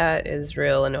issue, that is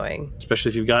real annoying. Especially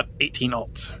if you've got 18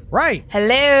 alts. Right.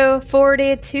 Hello,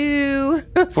 42.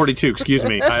 42, excuse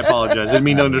me. I apologize. Didn't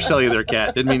mean to undersell you there,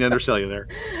 Kat. Didn't mean to undersell you there.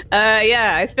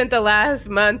 Yeah, I spent the last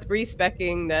month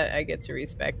respecing that I get to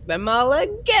respec them all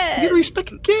again. You get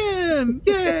respec again.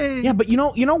 Yay. Yeah, but you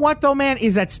know what though, man,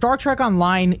 is that Star Trek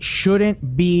Online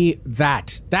shouldn't be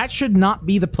that. That should not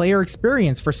be the player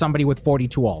experience for somebody with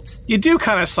 42 alts. You do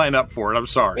kind of sign up for it. I'm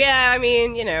sorry. Yeah, I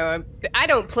mean, I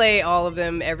don't play all of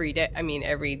them every day.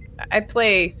 I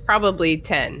play probably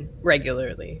 10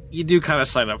 regularly. You do kind of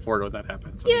sign up for it when that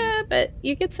happens. But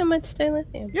you get so much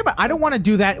dilithium. Yeah, but I don't want to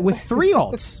do that with 3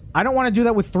 alts. I don't want to do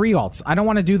that with 3 alts. I don't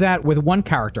want to do that with one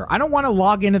character. I don't want to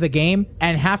log into the game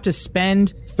and have to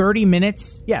spend 30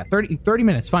 minutes. Yeah, 30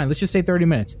 minutes. Fine. Let's just say 30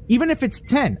 minutes. Even if it's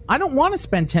 10, I don't want to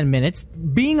spend 10 minutes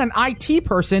being an IT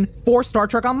person for Star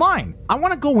Trek Online. I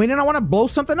want to go in and I want to blow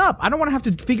something up. I don't want to have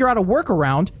to figure out a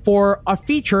workaround for a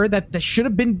feature that should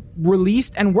have been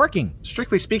released and working.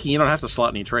 Strictly speaking, you don't have to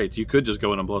slot any traits. You could just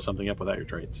go in and blow something up without your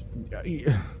traits. I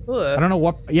don't know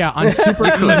what. Yeah, on super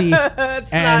easy,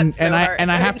 and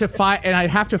I have to fire, and I'd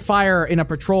have to fire in a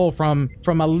patrol from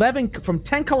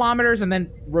 10 kilometers and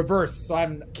then reverse, so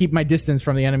I keep my distance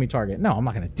from the enemy target. No, I'm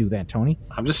not going to do that, Tony.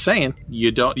 I'm just saying,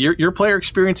 you don't. Your player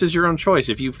experience is your own choice.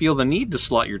 If you feel the need to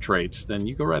slot your traits, then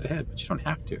you go right ahead, but you don't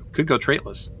have to. Could go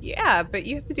traitless. Yeah, but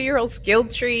you have to do your whole skill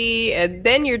tree and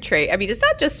then your trait. I mean, it's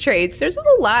not just traits. There's a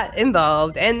whole lot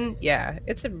involved, and yeah,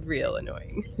 it's a real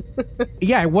annoying.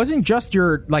 Yeah, it wasn't just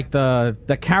your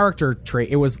the character trait.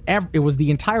 It was the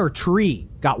entire tree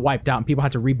got wiped out and people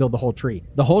had to rebuild the whole tree.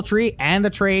 The whole tree and the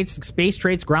traits, space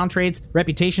traits, ground traits,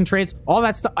 reputation traits, all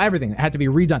that stuff, everything had to be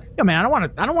redone. Yeah, man, I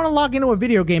don't want to log into a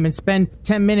video game and spend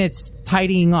 10 minutes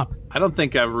tidying up. I don't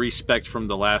think I've respect from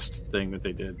the last thing that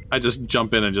they did. I just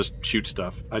jump in and just shoot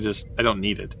stuff. I don't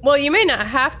need it. Well, you may not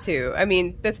have to. I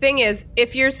mean, the thing is,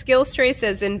 if your skills tree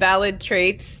says invalid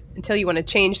traits until you want to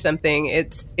change something,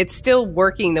 it's still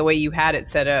working the way you had it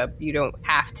set up. You don't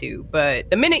have to. But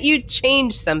the minute you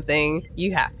change something,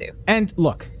 you have to. And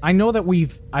look, I know that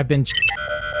I've been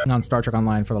on Star Trek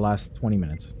Online for the last 20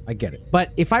 minutes. I get it.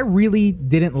 But if I really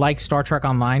didn't like Star Trek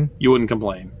Online, you wouldn't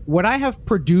complain. Would I have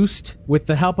produced, with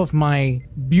the help of my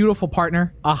beautiful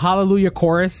partner, a Hallelujah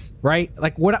chorus, right?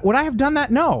 Like, would I have done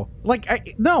that? No.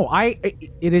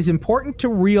 It is important to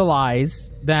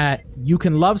realize that you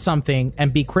can love something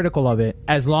and be critical of it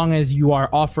as long as you are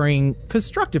offering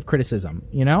constructive criticism.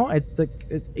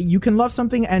 You can love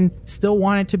something and still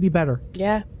want it to be better.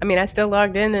 Yeah. I mean, I still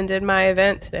logged in and did my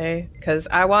event today because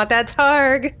I want that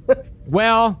Targ.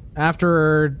 Well,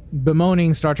 after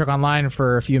bemoaning Star Trek Online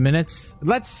for a few minutes,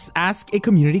 let's ask a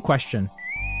community question.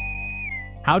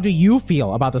 How do you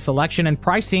feel about the selection and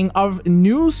pricing of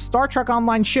new Star Trek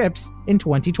Online ships in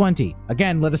 2020?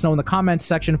 Again, let us know in the comments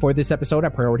section for this episode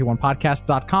at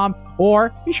PriorityOnePodcast.com,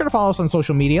 or be sure to follow us on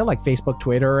social media like Facebook,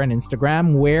 Twitter, and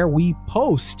Instagram, where we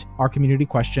post our community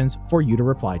questions for you to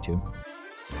reply to.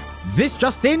 This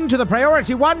just into the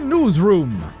Priority One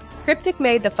newsroom. Cryptic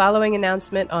made the following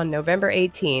announcement on November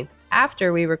 18th,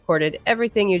 after we recorded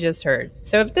everything you just heard.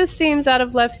 So if this seems out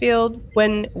of left field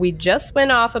when we just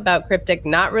went off about Cryptic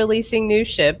not releasing new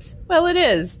ships, well, it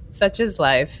is. Such is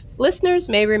life. Listeners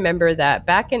may remember that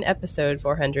back in episode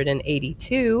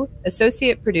 482,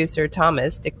 associate producer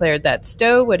Thomas declared that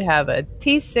Stowe would have a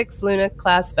T6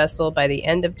 Luna-class vessel by the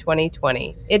end of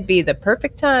 2020. It'd be the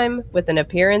perfect time with an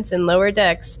appearance in Lower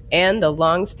Decks and the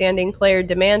long-standing player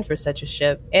demand for such a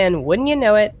ship. And wouldn't you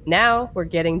know it, now we're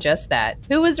getting just that.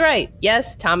 Who was right?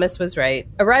 Yes, Thomas was right.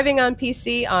 Arriving on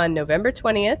PC on November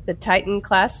 20th, the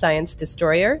Titan-class science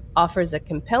destroyer offers a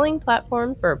compelling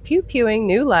platform for pew-pewing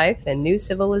new life life and new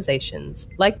civilizations.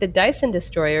 Like the Dyson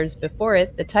destroyers before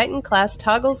it, the Titan class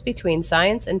toggles between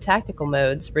science and tactical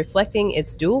modes, reflecting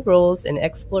its dual roles in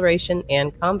exploration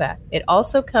and combat. It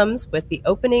also comes with the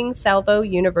opening salvo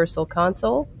universal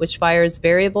console, which fires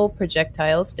variable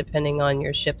projectiles depending on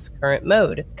your ship's current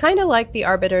mode, kinda like the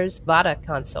Arbiter's Vada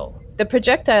console. The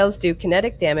projectiles do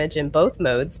kinetic damage in both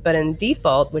modes, but in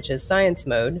default, which is science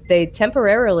mode, they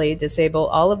temporarily disable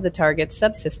all of the target's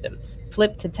subsystems.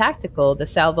 Flipped to tactical, the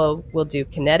salvo will do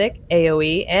kinetic,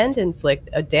 AoE, and inflict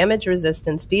a damage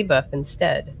resistance debuff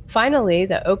instead. Finally,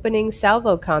 the opening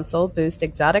salvo console boosts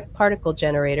exotic particle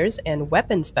generators and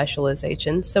weapon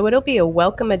specialization, so it'll be a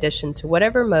welcome addition to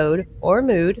whatever mode or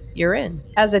mood you're in.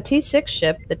 As a T6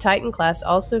 ship, the Titan class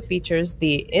also features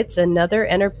the It's Another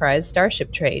Enterprise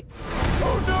starship trait.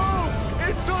 Oh no!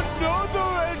 It's another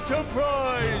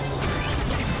Enterprise!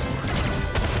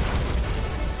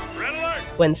 Red alert!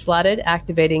 When slotted,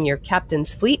 activating your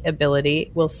Captain's Fleet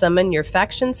ability will summon your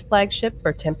faction's flagship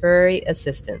for temporary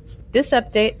assistance. This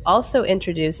update also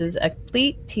introduces a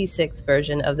complete T6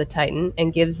 version of the Titan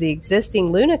and gives the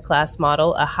existing Luna class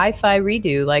model a hi-fi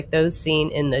redo like those seen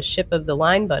in the Ship of the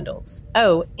Line bundles.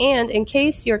 Oh, and in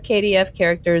case your KDF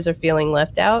characters are feeling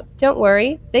left out, don't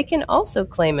worry, they can also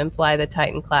claim and fly the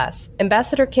Titan class.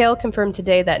 Ambassador Kale confirmed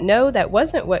today that no, that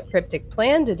wasn't what Cryptic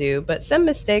planned to do, but some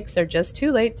mistakes are just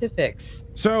too late to fix.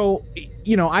 So,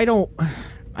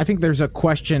 I think there's a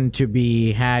question to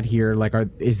be had here. Like,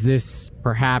 is this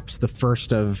perhaps the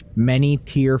first of many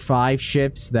Tier 5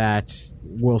 ships that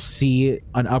will see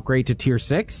an upgrade to Tier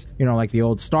 6? Like the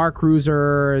old Star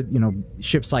Cruiser,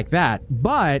 ships like that.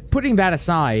 But putting that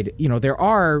aside, there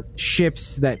are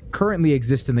ships that currently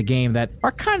exist in the game that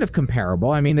are kind of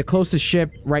comparable. I mean, the closest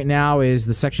ship right now is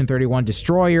the Section 31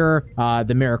 Destroyer,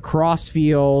 the Mira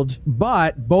Crossfield,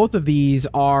 but both of these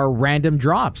are random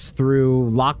drops through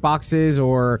lockboxes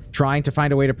or trying to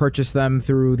find a way to purchase them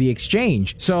through the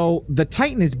exchange. So the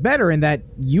Titan is better in that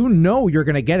you're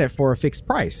going to get it for a fixed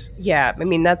price. Yeah, I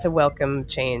mean, that's a welcome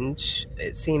change.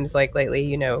 It seems like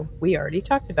lately, we already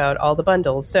talked about all the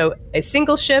bundles. So a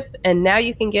single ship, and now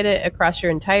you can get it across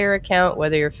your entire account,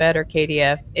 whether you're Fed or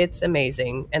KDF. It's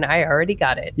amazing, and I already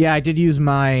got it. Yeah, I did use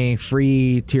my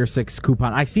free Tier 6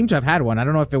 coupon. I seem to have had one. I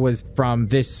don't know if it was from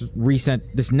this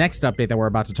next update that we're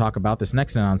about to talk about, this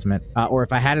next announcement, or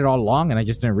if I had it all along and I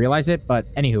just didn't realize it.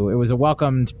 But anywho, it was a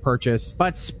welcomed purchase.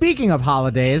 But speaking of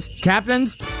holidays,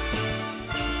 captains,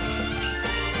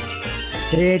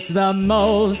 it's the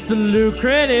most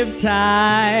lucrative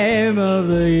time of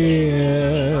the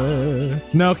year.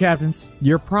 No, captains,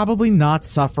 you're probably not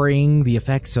suffering the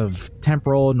effects of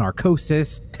temporal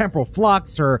narcosis, temporal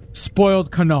flux, or spoiled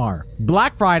canar.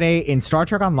 Black Friday in Star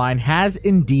Trek Online has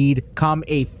indeed come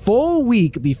a full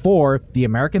week before the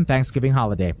American Thanksgiving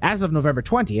holiday. As of November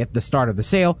 20th, the start of the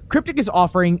sale, Cryptic is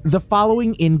offering the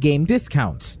following in-game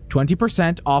discounts: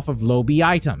 20% off of Lobby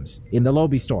items in the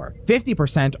Lobby store,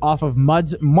 50% off of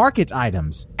Mud's Market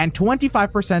items, and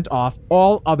 25% off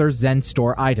all other Zen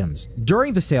store items.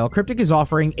 During the sale, Cryptic is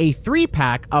offering a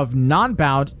 3-pack of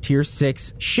non-bound Tier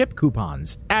 6 ship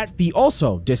coupons at the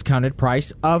also discounted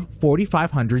price of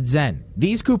 4,500 Zen.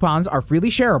 These coupons are freely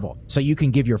shareable, so you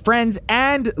can give your friends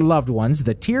and loved ones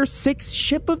the Tier 6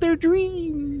 ship of their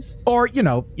dreams. Or, you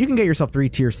can get yourself 3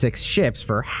 Tier 6 ships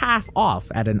for half off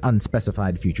at an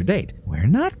unspecified future date. We're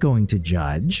not going to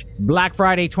judge. Black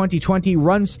Friday 2020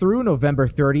 runs through November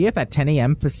 30th at 10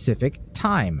 a.m. Pacific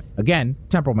time. Again,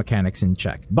 temporal mechanics in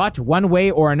check. But one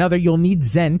way or another, you'll need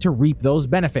Zen to reap those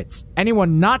benefits.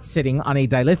 Anyone not sitting on a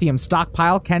dilithium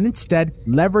stockpile can instead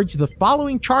leverage the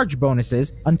following charge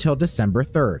bonuses until December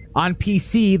 3rd. On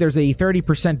PC, there's a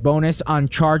 30% bonus on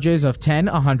charges of 10,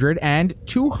 100, and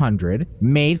 200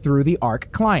 made through the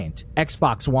Arc client.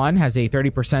 Xbox One has a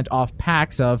 30% off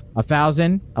packs of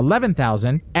 1,000,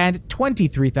 11,000, and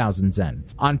 23,000 Zen.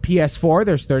 On PS4,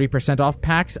 there's 30% off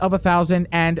packs of 1,000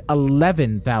 and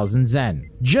 11,000 Zen.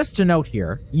 Just to note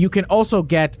here, you can also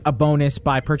get a bonus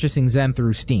by purchasing Zen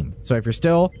through Steam. So if you're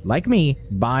still, like me,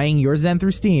 buying your Zen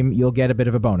through Steam, you'll get a bit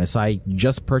of a bonus. I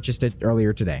just purchased it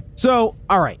earlier today. So,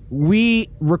 all right, we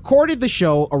recorded the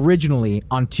show originally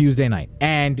on Tuesday night,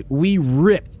 and we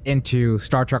ripped into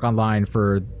Star Trek Online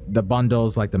for the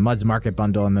bundles, like the Mud's Market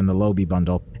bundle and then the Lobby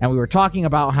bundle. And we were talking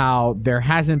about how there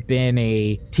hasn't been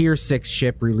a Tier 6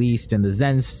 ship released in the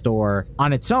Zen store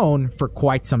on its own for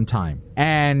quite some time.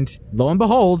 And lo and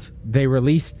behold, they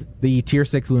released the Tier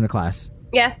 6 Luna class.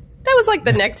 Yeah. That was like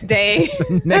the next day.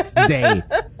 Next day.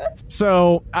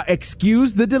 So,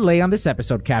 excuse the delay on this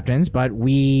episode, Captains, but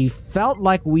we felt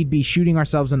like we'd be shooting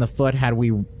ourselves in the foot had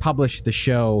we published the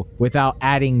show without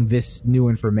adding this new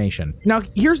information. Now,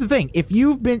 here's the thing. If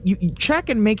you've been, you check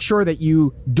and make sure that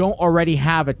you don't already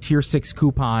have a tier 6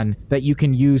 coupon that you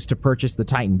can use to purchase the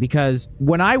Titan, because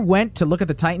when I went to look at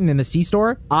the Titan in the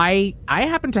C-Store, I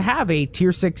happened to have a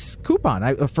tier 6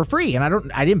 coupon for free,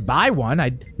 and I didn't buy one.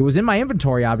 It was in my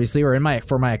inventory, obviously, or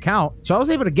for my account, so I was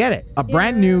able to get it. A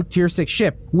brand new tier 6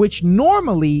 ship, which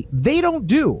normally they don't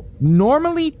do.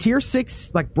 Normally, tier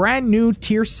 6, like brand new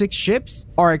tier 6 ships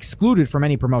are excluded from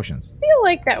any promotions. I feel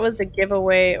like that was a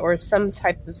giveaway or some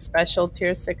type of special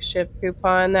tier 6 ship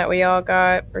coupon that we all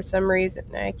got for some reason.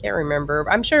 I can't remember.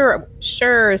 I'm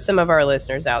sure some of our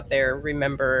listeners out there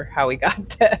remember how we got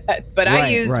that, but I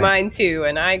used mine too,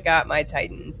 and I got my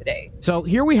Titan today. So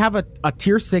here we have a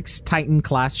tier 6 Titan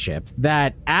class ship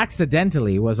that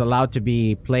accidentally was allowed to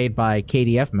be played by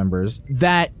KDF members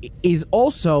that is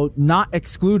also not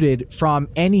excluded from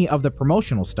any of the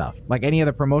promotional stuff, like any of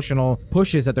the promotional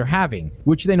pushes that they're having,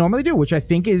 which they normally do, which I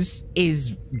think is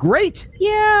great.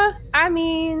 Yeah, I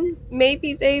mean,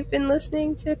 maybe they've been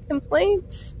listening to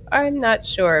complaints. I'm not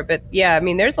sure, but yeah, I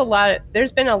mean, there's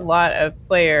been a lot of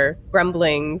player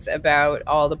grumblings about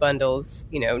all the bundles,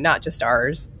 not just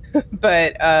ours.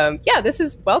 But yeah, this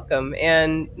is welcome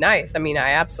and nice. I mean,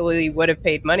 I absolutely would have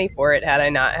paid money for it had I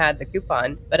not had the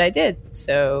coupon, but I did.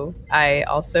 So I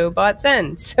also bought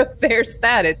Zen. So there's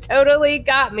that. It totally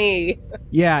got me.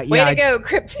 Yeah. Way to go,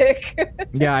 Cryptic.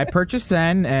 Yeah, I purchased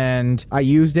Zen and I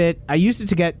used it. I used it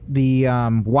to get the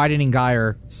Widening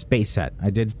Gyre space set.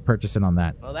 I did purchase it on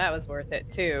that. Well, that was worth it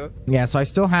too. Yeah, so I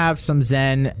still have some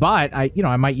Zen, but I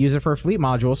might use it for a fleet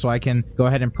module, so I can go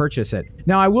ahead and purchase it.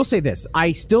 Now, I will say this.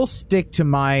 I still stick to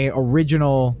my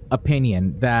original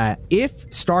opinion that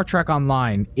if Star Trek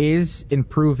Online is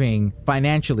improving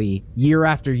financially year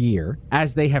after year,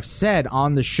 as they have said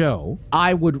on the show,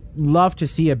 I would love to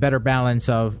see a better balance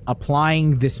of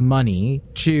applying this money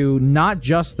to not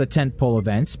just the tentpole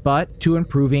events, but to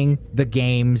improving the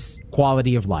game's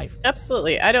quality of life.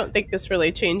 Absolutely. I don't think this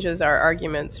really changes our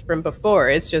arguments from before.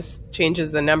 It just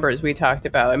changes the numbers we talked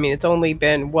about. I mean, it's only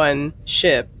been one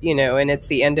ship, and it's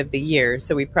the end of the year,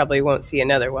 so we probably won't see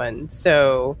another one.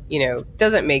 So,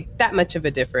 doesn't make that much of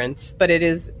a difference, but it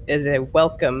is a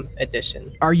welcome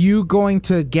addition. Are you going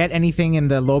to get anything in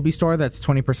the Lobby store that's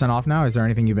 20% off now? Is there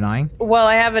anything you've been eyeing? Well,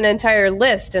 I have an entire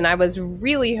list, and I was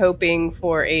really hoping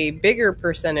for a bigger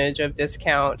percentage of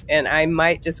discount, and I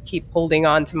might just keep holding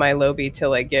on to my Lobby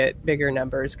till I get bigger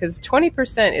numbers, because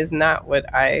 20% is not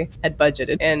what I had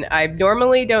budgeted. And I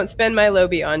normally don't spend my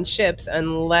Lobby on ships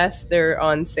unless they're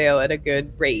on sale at a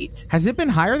good rate. Has it been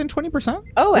higher than 20%?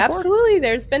 Oh, before? Absolutely.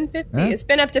 There's been 50. Yeah. It's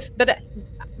been up to, but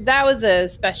that was a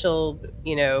special,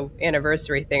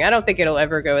 anniversary thing. I don't think it'll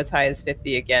ever go as high as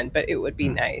 50 again, but it would be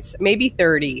nice. Maybe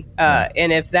 30.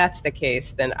 And if that's the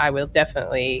case, then I will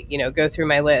definitely, go through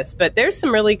my list. But there's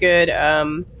some really good,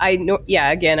 I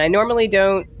normally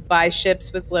don't buy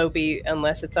ships with Lobby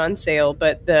unless it's on sale,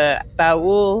 but the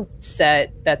Baul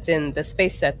set that's in the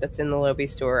space set that's in the Lobby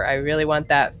store, I really want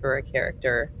that for a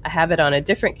character. I have it on a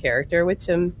different character, which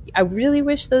I really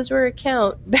wish those were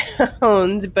account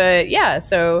bound, but yeah,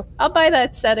 so I'll buy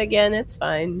that set again. It's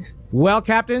fine. Well,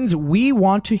 Captains, we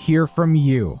want to hear from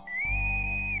you.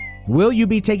 Will you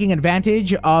be taking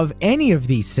advantage of any of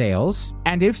these sales?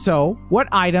 And if so, what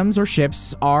items or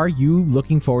ships are you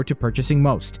looking forward to purchasing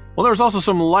most? Well, there was also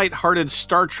some lighthearted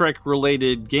Star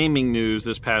Trek-related gaming news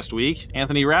this past week.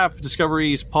 Anthony Rapp,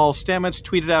 Discovery's Paul Stamets,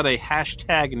 tweeted out a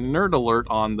hashtag nerd alert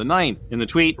on the 9th. In the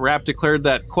tweet, Rapp declared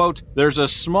that, quote, "There's a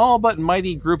small but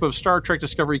mighty group of Star Trek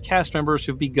Discovery cast members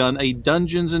who've begun a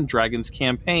Dungeons & Dragons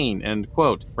campaign," end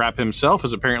quote. Rapp himself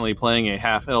is apparently playing a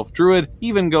half-elf druid,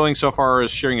 even going so far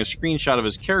as sharing a screenshot of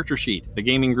his character sheet. The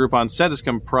gaming group on set is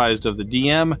comprised of the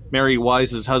DM, Mary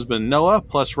Wise's husband Noah,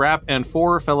 plus Rapp and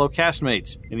 4 fellow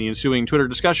castmates. In the ensuing Twitter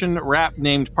discussion, Rapp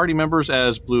named party members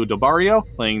as Blue Dabario,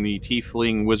 playing the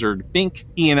tiefling wizard Bink,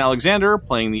 Ian Alexander,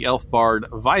 playing the elf bard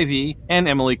Vivi, and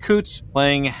Emily Coots,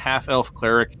 playing half-elf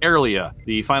cleric Erlia.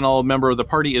 The final member of the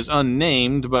party is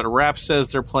unnamed, but Rapp says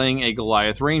they're playing a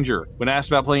Goliath Ranger. When asked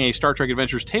about playing a Star Trek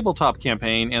Adventures tabletop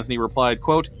campaign, Anthony replied,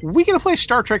 quote, "We get to play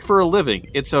Star Trek for a living.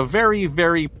 It's a very,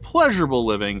 very pleasurable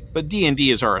living, but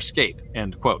D&D is our escape,"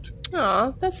 end quote.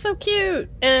 Aw, that's so cute.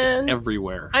 And it's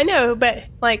everywhere. I know, but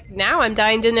now I'm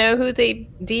dying to know who the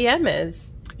DM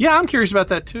is. Yeah, I'm curious about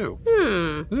that too.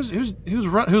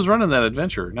 Who's running that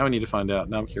adventure? Now we need to find out.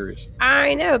 Now I'm curious.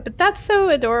 I know, but that's so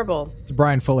adorable. It's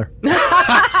Brian Fuller.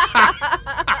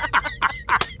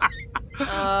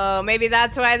 Oh, maybe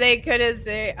that's why they couldn't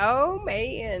say, oh,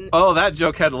 man. Oh, that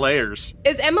joke had layers.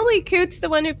 Is Emily Coots the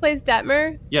one who plays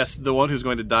Detmer? Yes, the one who's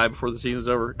going to die before the season's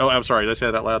over. Oh, I'm sorry. Did I say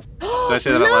that out loud? Did I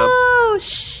say that out loud? No,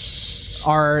 shh.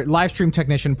 Our live stream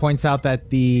technician points out that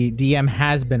the DM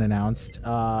has been announced.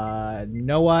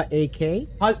 Noah A.K.,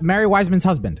 Mary Wiseman's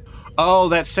husband. Oh,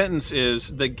 that sentence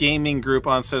is the gaming group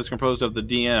on set is composed of the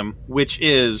DM, which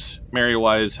is Mary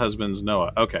Wise's husband's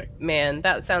Noah. Okay. Man,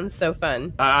 that sounds so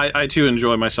fun. I too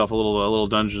enjoy myself a little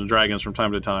Dungeons and Dragons from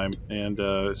time to time, and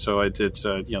so it's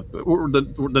the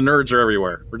nerds are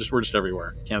everywhere. We're just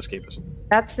everywhere. Can't escape us.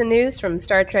 That's the news from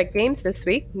Star Trek Games this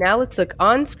week. Now let's look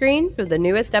on screen for the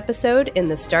newest episode in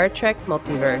the Star Trek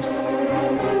multiverse.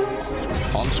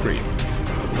 On screen.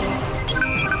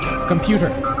 Computer.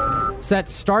 Set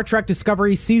Star Trek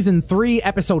Discovery Season 3,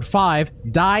 Episode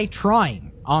 5, Die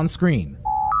Trying, on screen.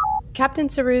 Captain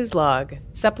Saru's log,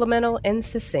 supplemental and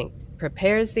succinct,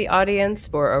 prepares the audience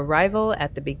for arrival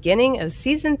at the beginning of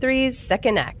Season 3's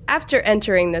second act. After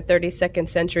entering the 32nd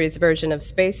century's version of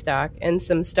space dock and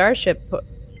some starship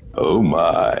oh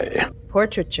my.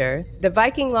 portraiture, the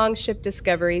Viking longship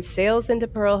Discovery sails into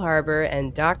Pearl Harbor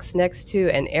and docks next to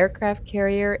an aircraft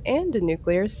carrier and a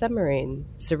nuclear submarine.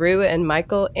 Saru and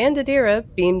Michael and Adira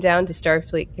beam down to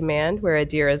Starfleet Command, where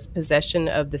Adira's possession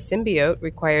of the symbiote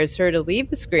requires her to leave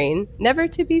the screen, never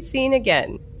to be seen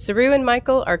again. Saru and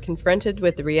Michael are confronted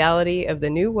with the reality of the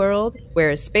new world,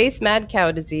 where space mad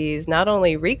cow disease not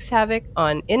only wreaks havoc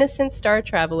on innocent star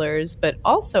travelers, but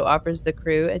also offers the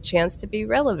crew a chance to be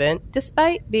relevant,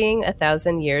 despite being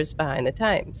 1,000 years behind the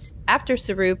times. After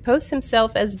Saru posts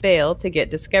himself as bail to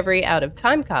get Discovery out of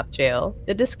Time Cop jail,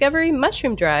 the Discovery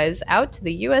mushroom drives out to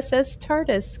the USS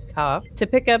TARDIS to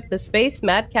pick up the space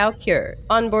mad cow cure.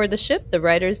 On board the ship, the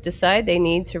writers decide they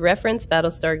need to reference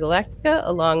Battlestar Galactica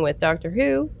along with Doctor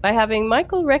Who by having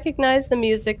Michael recognize the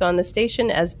music on the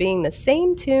station as being the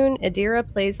same tune Adira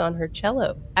plays on her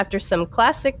cello. After some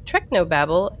classic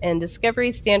Treknobabble and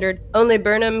Discovery standard "Only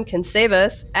Burnham can save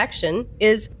us" action,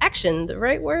 is action the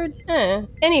right word?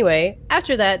 Anyway,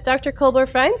 after that, Dr. Culber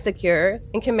finds the cure,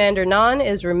 and Commander Non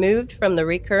is removed from the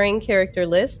recurring character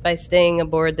list by staying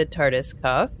aboard the TARDIS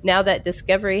cough. Now that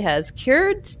Discovery has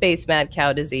cured space mad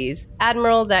cow disease,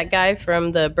 Admiral, that guy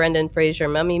from the Brendan Fraser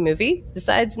Mummy movie,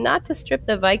 decides not to strip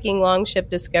the Viking longship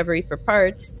Discovery for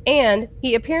parts, and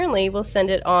he apparently will send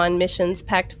it on missions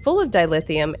packed full of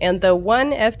dilithium and the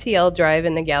one FTL drive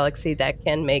in the galaxy that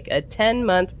can make a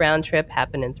 10-month round trip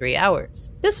happen in 3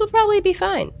 hours. This will probably be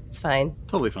fine. It's fine.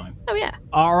 Totally fine. Oh, yeah.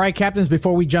 All right, Captains,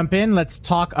 before we jump in, let's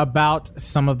talk about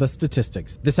some of the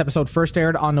statistics. This episode first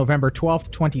aired on November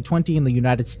 12th, 2020 in the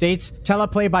United States.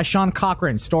 Teleplay by Sean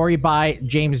Cochran. Story by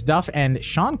James Duff and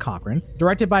Sean Cochran.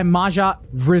 Directed by Maja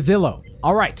Vrivillo.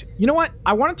 All right. You know what?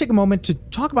 I want to take a moment to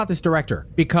talk about this director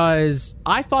because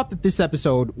I thought that this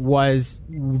episode was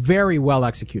very well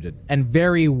executed and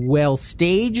very well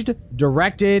staged,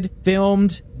 directed,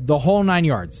 filmed, the whole 9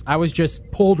 yards. I was just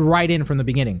pulled right in from the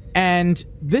beginning. And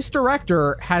this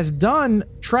director has done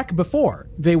Trek before.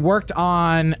 They worked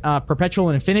on Perpetual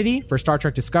Infinity for Star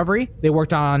Trek Discovery. They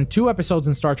worked on 2 episodes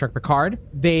in Star Trek Picard.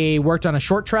 They worked on a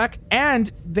short Trek.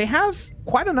 And they have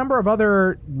quite a number of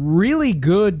other really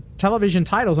good television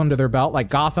titles under their belt, like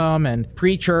Gotham and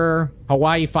Preacher,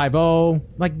 Hawaii Five-0.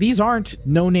 Like, these aren't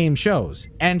no-name shows.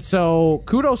 And so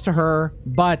kudos to her,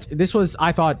 but this was,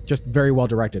 I thought, just very well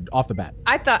directed off the bat.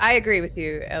 I agree with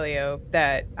you, Elio,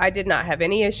 that I did not have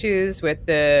any issues with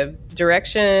the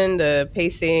direction, the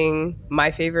pacing.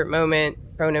 My favorite moment,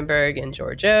 Cronenberg and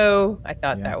Georgiou. I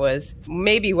thought that was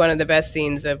maybe one of the best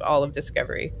scenes of all of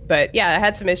Discovery. But yeah, I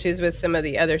had some issues with some of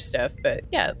the other stuff. But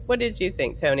yeah, what did you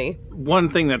think, Tony? One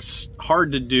thing that's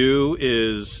hard to do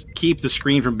is keep the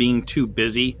screen from being too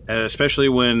busy, especially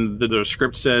when the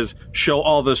script says show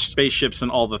all the spaceships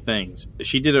and all the things.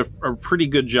 She did a pretty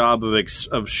good job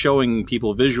of showing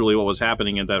people visually what was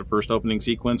happening in that first opening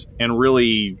sequence, and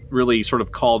really sort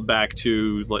of called back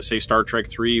to, let's say, Star Trek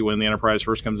 3 when the Enterprise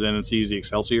first comes in and sees the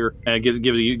Excelsior, and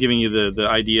giving you the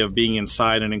idea of being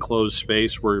inside an enclosed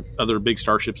space where other big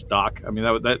starships dock. I mean,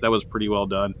 that was pretty well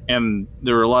done. And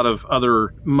there were a lot of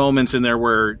other moments in there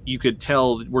where you could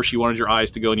tell where she wanted your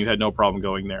eyes to go and you had no problem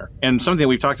going there. And something that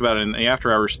we've talked about in the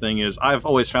After Hours thing is I've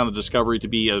always found the Discovery to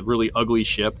be a really ugly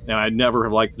ship, and I never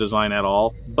have liked the design at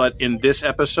all. But in this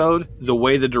episode, the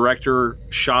way the director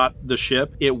shot the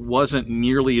ship, it wasn't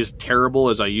nearly as terrible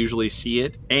as I usually see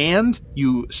it. And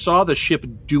you saw the ship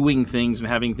doing things and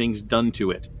having things done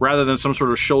to it. Rather than some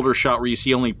sort of shoulder shot where you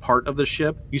see only part of the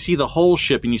ship, you see the whole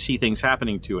ship and you see things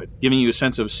happening to it, giving you a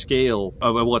sense of scale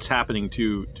of what's happening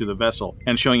to the vessel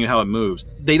and showing you how it moves.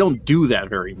 They don't do that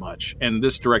very much, and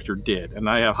this director did, and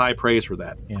I have high praise for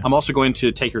that. Yeah. I'm also going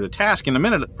to take her to task in a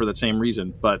minute for that same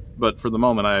reason, but for the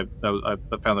moment, I found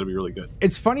that to be really good.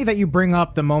 It's funny that you bring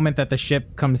up the moment that the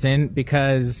ship comes in,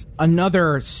 because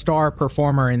another star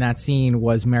performer in that scene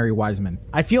was Mary Wiseman.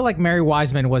 I feel like Mary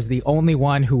Wiseman was the only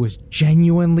one who was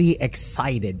genuinely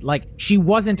excited. Like, she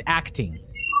wasn't acting.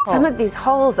 Some of these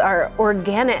hulls are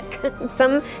organic.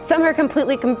 Some are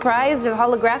completely comprised of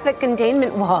holographic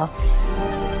containment walls.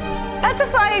 That's a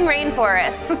flying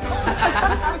rainforest.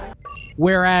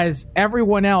 Whereas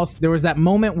everyone else, there was that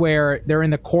moment where they're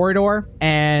in the corridor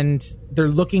and they're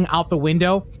looking out the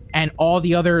window and all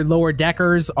the other lower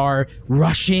deckers are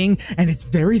rushing and it's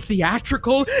very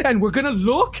theatrical and we're gonna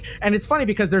look. And it's funny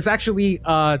because there's actually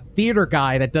a theater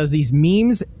guy that does these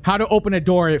memes, how to open a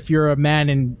door if you're a man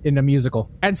in a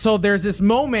musical. And so there's this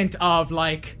moment of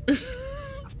like...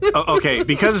 Okay,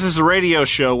 because this is a radio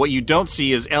show, what you don't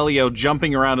see is Elio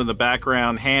jumping around in the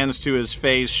background, hands to his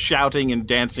face, shouting and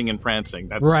dancing and prancing.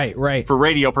 That's right. For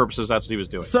radio purposes, that's what he was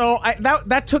doing. So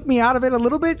that took me out of it a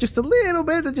little bit, just a little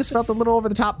bit. It just felt a little over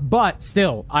the top. But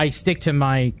still, I stick to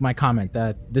my comment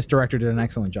that this director did an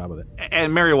excellent job with it.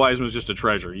 And Mary Wiseman was just a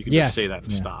treasure. You can just say that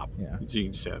and stop. Yeah. You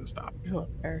can just say that and stop.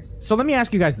 So let me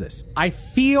ask you guys this. I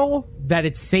feel that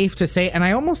it's safe to say, and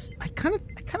I kind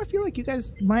of feel like you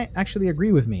guys might actually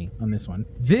agree with me on this one.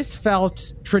 This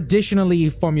felt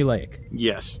traditionally formulaic.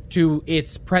 Yes. To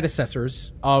its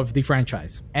predecessors of the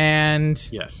franchise. And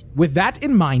yes. With that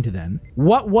in mind then,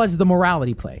 what was the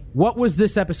morality play? What was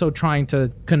this episode trying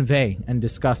to convey and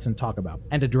discuss and talk about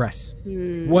and address?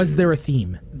 Was there a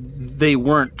theme? They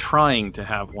weren't trying to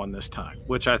have one this time,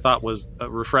 which I thought was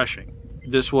refreshing.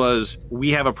 This was,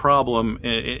 we have a problem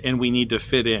and we need to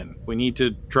fit in. We need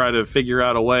to try to figure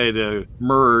out a way to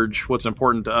merge what's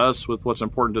important to us with what's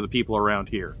important to the people around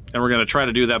here. And we're going to try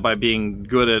to do that by being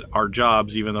good at our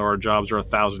jobs, even though our jobs are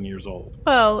 1,000 years old.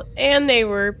 Well, and they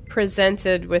were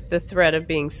presented with the threat of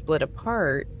being split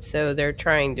apart. So they're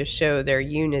trying to show their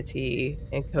unity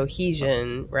and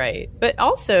cohesion, right? But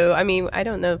also, I mean, I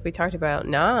don't know if we talked about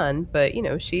Nan, but,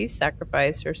 she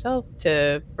sacrificed herself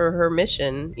for her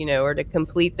mission, or to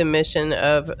complete the mission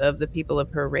of the people of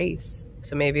her race.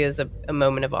 So maybe as a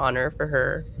moment of honor for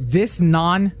her. This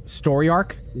non-story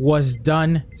arc was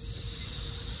done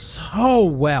so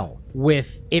well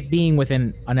with it being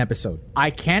within an episode. I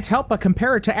can't help but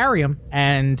compare it to Arium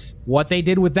and what they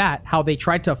did with that, how they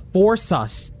tried to force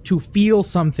us to feel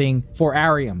something for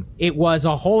Arium. It was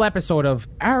a whole episode of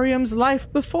Arium's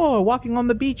life before, walking on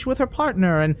the beach with her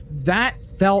partner, and that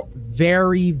felt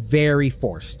very, very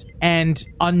forced and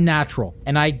unnatural,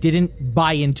 and I didn't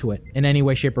buy into it in any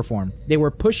way, shape, or form. They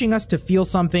were pushing us to feel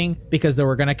something because they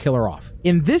were going to kill her off.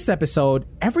 In this episode,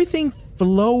 everything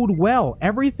flowed well.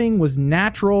 Everything was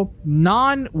natural.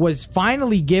 Nan was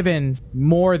finally given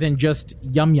more than just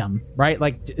yum, right?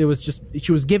 Like, it was just,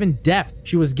 she was given depth.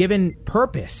 She was given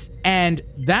purpose. And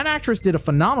that actress did a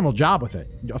phenomenal job with it.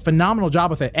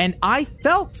 And I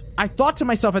thought to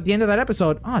myself at the end of that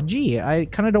episode, I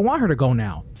kind of don't want her to go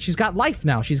now. She's got life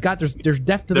now. There's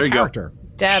depth to the character.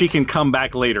 She can come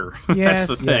back later. Yes,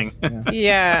 that's the thing. Yes,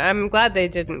 yeah, I'm glad they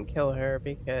didn't kill her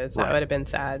because that would have been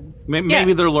sad.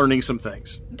 Maybe they're learning some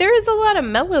things. There is a lot of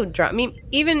melodrama. I mean,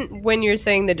 even when you're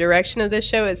saying the direction of this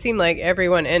show, it seemed like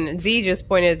everyone, and Z just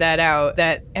pointed that out,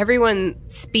 that everyone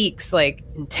speaks like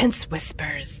intense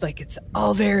whispers. Like it's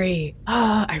all very,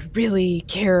 I really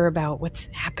care about what's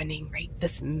happening right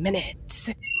this minute.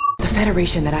 The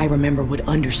Federation that I remember would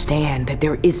understand that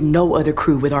there is no other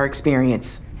crew with our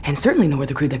experience. And certainly no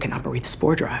other crew that can operate the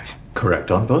spore drive.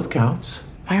 Correct on both counts.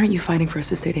 Why aren't you fighting for us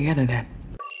to stay together then?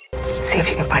 See if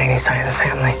you can find any sign of the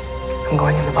family. I'm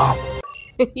going in the ball.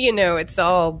 It's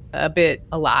all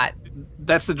a lot.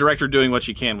 That's the director doing what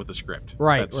she can with the script.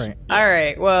 Right. All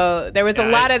right. Well, there was a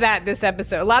lot of that this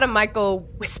episode. A lot of Michael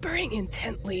whispering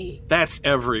intently. That's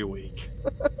every week.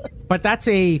 But that's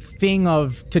a thing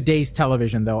of today's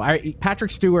television, though. Patrick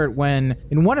Stewart, when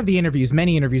in one of the interviews,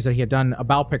 many interviews that he had done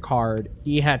about Picard,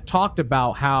 he had talked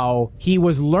about how he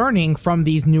was learning from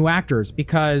these new actors,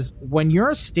 because when you're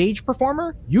a stage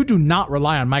performer, you do not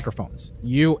rely on microphones.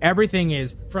 Everything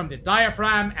is from the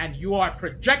diaphragm, and you are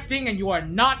projecting, and you are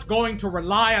not going going to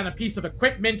rely on a piece of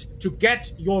equipment to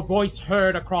get your voice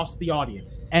heard across the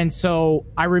audience. And so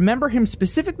I remember him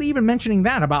specifically even mentioning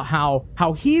that about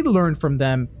how he learned from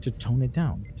them to tone it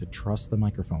down, to trust the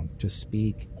microphone, to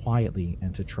speak quietly,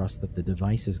 and to trust that the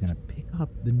device is going to pick up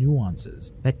the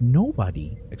nuances that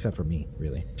nobody, except for me,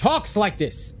 really, talks like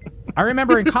this. I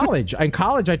remember in college. I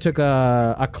took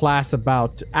a class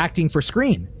about acting for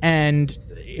screen, and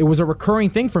it was a recurring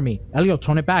thing for me. Elio,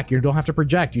 tone it back. You don't have to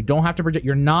project.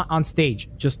 You're not on stage.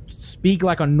 Just speak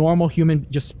like a normal human.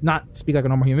 Just not speak like a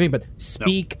normal human being, but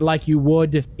speak like you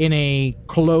would in a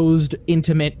closed,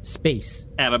 intimate space.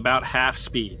 At about half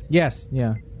speed. Yes,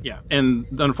 yeah. Yeah, and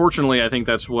unfortunately, I think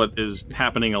that's what is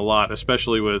happening a lot,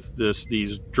 especially with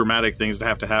these dramatic things that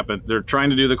have to happen. They're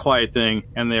trying to do the quiet thing,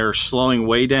 and they're slowing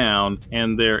way down,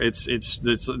 and they're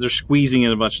squeezing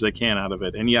as much as they can out of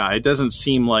it. And yeah, it doesn't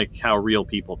seem like how real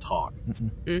people talk.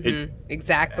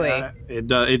 Exactly.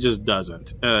 It just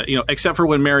doesn't. Except for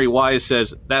when Mary Wise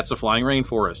says that's a flying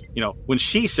rainforest. When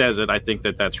she says it, I think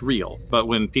that's real. But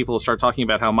when people start talking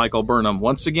about how Michael Burnham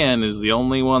once again is the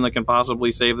only one that can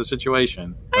possibly save the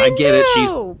situation. I get it.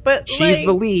 She's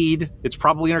the lead. It's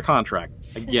probably in her contract.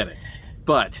 I get it.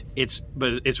 But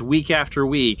it's week after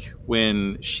week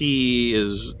when she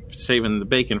is saving the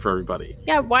bacon for everybody.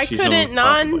 Yeah, why couldn't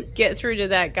Nan get through to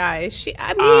that guy?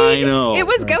 I know. It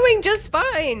was going just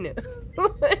fine.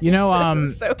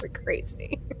 So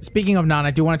crazy. Speaking of Nan,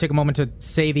 I do want to take a moment to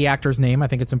say the actor's name. I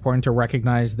think it's important to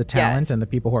recognize the talent and the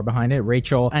people who are behind it.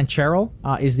 Rachel Ancherl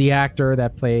is the actor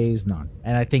that plays Nan,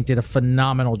 and I think did a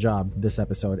phenomenal job this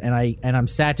episode. And I'm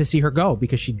sad to see her go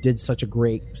because she did such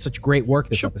great work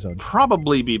this episode.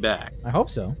 Probably be back. I hope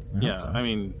so. I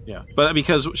mean, but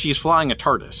because she's flying a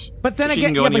TARDIS. But then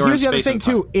again, but here's the other thing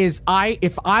too: is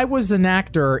if I was an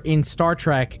actor in Star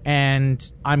Trek and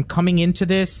I'm coming into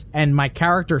this and my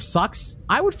character sucks,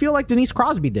 I would feel like Denise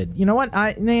Crosby did. You know what?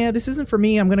 This isn't for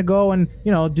me. I'm going to go and,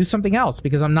 do something else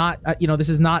because I'm not, this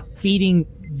is not feeding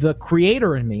the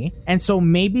creator in me. And so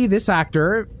maybe this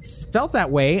actor felt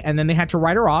that way and then they had to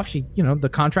write her off. She, the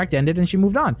contract ended and she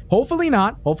moved on. Hopefully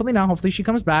not. Hopefully she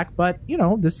comes back. But,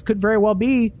 this could very well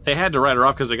be. They had to write her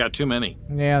off because they got too many.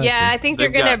 Yeah, I think they're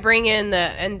going to bring in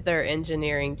their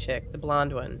engineering chick, the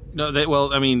blonde one. No,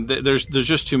 there's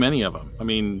just too many of them. I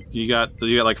mean, you got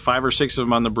like 5 or 6 of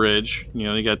them on the bridge.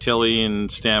 You got Tilly and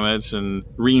Stamets and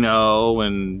Reno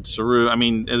and Saru. I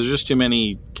mean, there's just too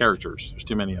many characters. There's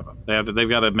too many of them. They've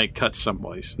got to make cuts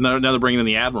someplace. Now they're bringing in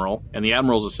the Admiral and the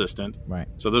Admiral's assistant. Right.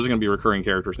 So those are going to be recurring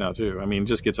characters now too. I mean, it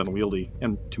just gets unwieldy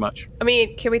and too much. I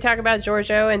mean, can we talk about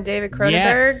Giorgio and David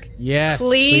Cronenberg? Yes.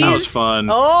 Please. That was fun.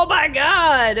 Oh my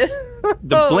God.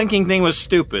 The blinking thing was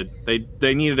stupid.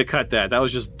 They needed to cut that. That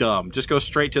was just dumb. Just go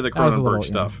straight to the Cronenberg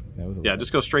stuff.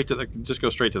 Just go straight to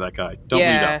that guy. Don't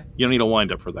lead up. You don't need a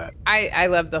wind up for that. I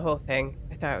love the whole thing.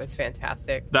 I thought it was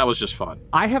fantastic. That was just fun.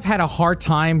 I have had a hard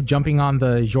time jumping on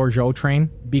the Giorgio train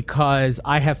because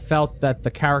I have felt that the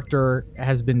character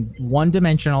has been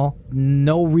one-dimensional,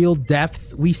 no real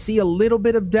depth. We see a little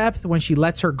bit of depth when she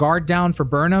lets her guard down for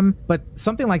Burnham, but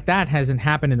something like that hasn't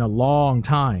happened in a long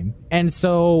time. And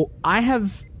so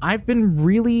I've been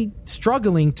really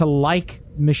struggling to like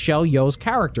Michelle Yeoh's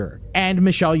character and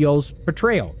Michelle Yeoh's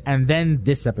portrayal. And then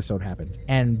this episode happened.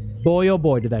 And boy, oh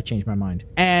boy, did that change my mind.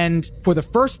 And for the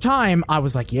first time, I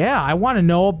was like, yeah, I want to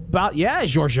know about,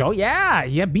 Giorgio.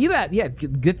 Yeah, be that. Yeah,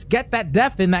 let's get that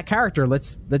depth in that character.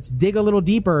 Let's dig a little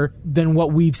deeper than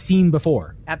what we've seen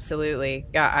before. Absolutely.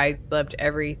 Yeah, I loved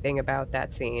everything about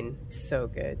that scene. So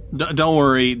good. Don't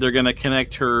worry. They're going to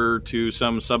connect her to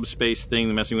some subspace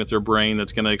thing messing with her brain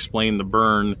that's going to explain the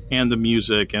burn and the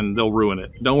music, and they'll ruin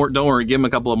it. Don't worry. Give them a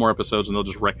couple of more episodes and they'll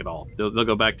just wreck it all. They'll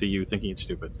go back to you thinking it's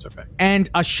stupid. It's okay. And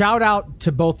a shout out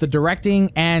to both the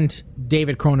directing and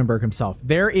David Cronenberg himself.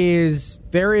 There is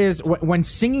when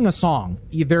singing a song,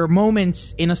 there are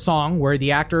moments in a song where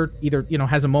the actor either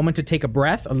has a moment to take a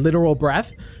breath, a literal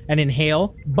breath, and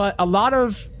inhale. But a lot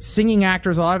of singing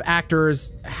actors, a lot of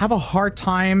actors have a hard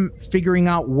time figuring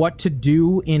out what to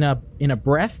do in a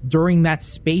breath during that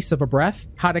space of a breath,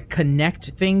 how to connect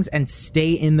things and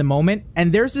stay in the moment.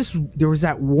 And there was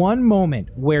that one moment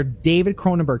where David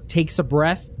Cronenberg takes a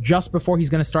breath just before he's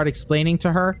going to start explaining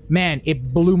to her. Man,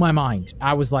 it blew my mind.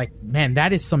 I was like, man,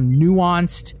 that is some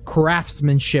nuanced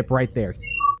craftsmanship right there.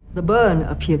 The burn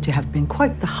appeared to have been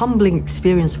quite the humbling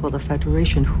experience for the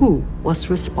Federation. Who was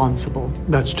responsible?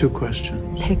 That's 2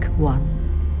 questions. Pick one.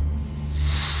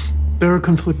 There are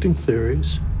conflicting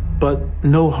theories, but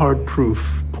no hard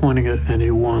proof pointing at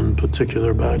any one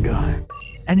particular bad guy.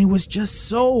 And it was just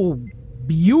so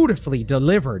beautifully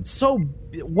delivered, so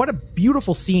what a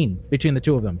beautiful scene between the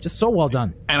two of them. Just so well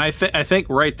done. And I think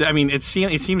right. I mean, it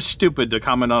seems stupid to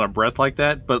comment on a breath like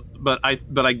that, but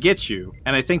I get you,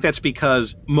 and I think that's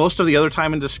because most of the other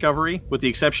time in Discovery, with the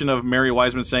exception of Mary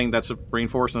Wiseman saying that's a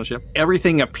rainforest on a ship,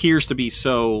 everything appears to be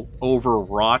so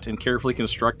overwrought and carefully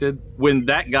constructed. When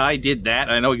that guy did that,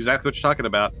 and I know exactly what you're talking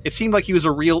about, it seemed like he was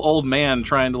a real old man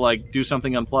trying to like do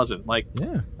something unpleasant. Like,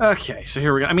 okay, so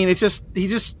here we go. I mean, he just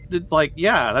did like,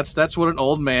 that's what an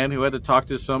old man who had to talk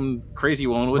to some crazy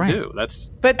woman would do. That's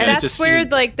where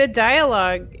like the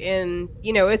dialogue and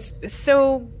it's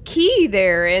so key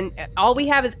there, and all we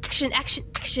have is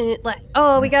action, like,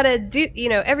 we gotta do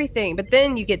everything, but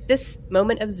then you get this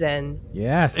moment of zen.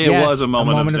 Yes, it was a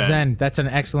moment of zen. That's an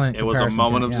excellent it was a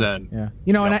moment of zen.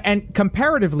 And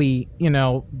comparatively,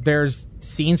 there's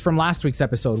scenes from last week's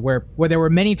episode where there were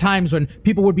many times when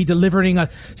people would be delivering a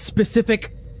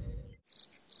specific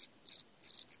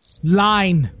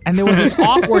line, and there was this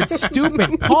awkward,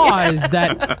 stupid pause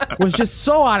that was just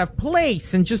so out of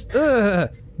place and just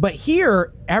But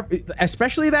here,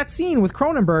 especially that scene with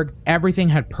Cronenberg, everything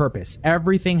had purpose.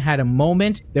 Everything had a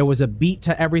moment. There was a beat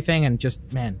to everything, and just,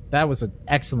 man, that was an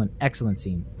excellent, excellent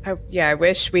scene. I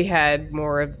wish we had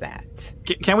more of that.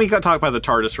 Can we talk about the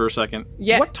TARDIS for a second?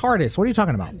 Yeah. What TARDIS? What are you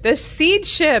talking about? The seed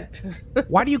ship.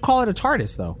 Why do you call it a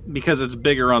TARDIS, though? Because it's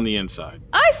bigger on the inside.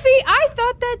 I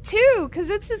thought that too, because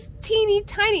it's this teeny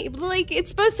tiny, like, it's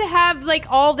supposed to have like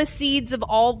all the seeds of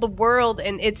all the world,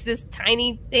 and it's this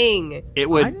tiny thing. It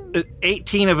would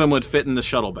 18 of them would fit in the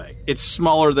shuttle bay. It's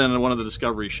smaller than one of the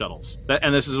Discovery shuttles.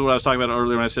 And this is what I was talking about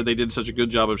earlier when I said they did such a good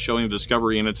job of showing the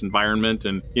Discovery and its environment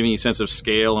and giving you a sense of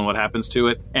scale and what happens to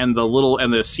it. And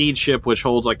the seed ship, which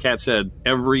holds, like Kat said,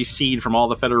 every seed from all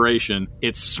the Federation,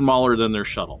 it's smaller than their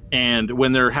shuttle. And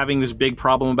when they're having this big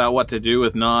problem about what to do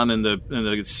with Non and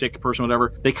the sick person,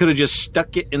 whatever, they could have just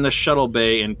stuck it in the shuttle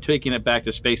bay and taken it back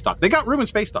to space dock. They got room in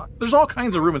space dock. There's all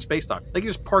kinds of room in space dock. They can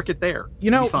just park it there.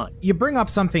 You bring up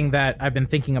something that I've been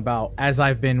thinking about as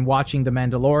I've been watching The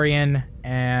Mandalorian,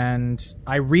 and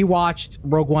I rewatched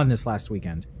Rogue One this last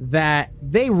weekend, that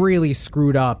they really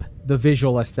screwed up the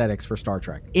visual aesthetics for Star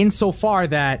Trek. Insofar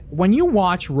that when you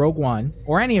watch Rogue One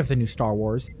or any of the new Star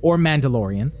Wars or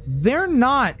Mandalorian, they're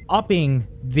not upping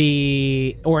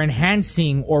or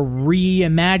enhancing or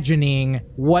reimagining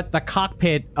what the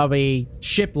cockpit of a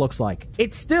ship looks like.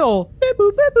 It's still beep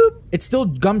boop, beep boop. It's still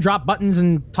gumdrop buttons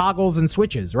and toggles and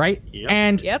switches, right? Yep.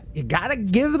 And you gotta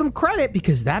give them credit,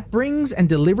 because that brings and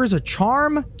delivers a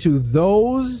charm to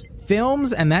those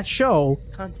films and that show.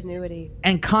 Continuity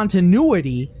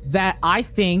that I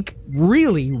think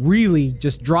really, really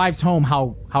just drives home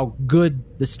how good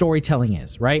the storytelling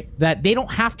is, right? That they don't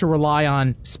have to rely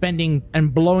on spending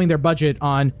and blowing their budget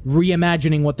on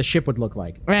reimagining what the ship would look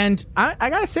like. And I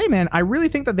gotta say, man, I really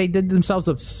think that they did themselves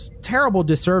a terrible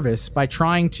disservice by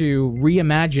trying to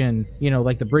reimagine,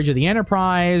 like the Bridge of the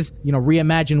Enterprise,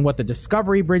 reimagine what the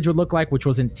Discovery Bridge would look like, which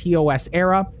was in TOS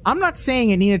era. I'm not saying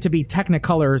it needed to be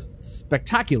Technicolor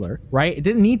spectacular, right? It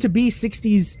didn't need to be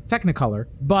 60s Technicolor,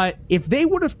 but if they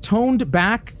would have toned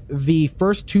back the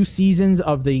first 2 seasons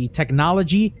of the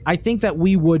technology, I think that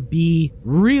we would be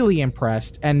really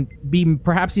impressed and be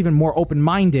perhaps even more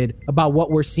open-minded about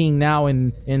what we're seeing now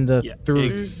through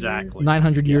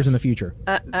 900 years in the future.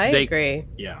 I agree.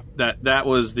 Yeah, that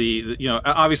was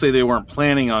obviously they weren't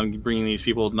planning on bringing these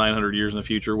people 900 years in the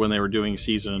future when they were doing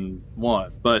season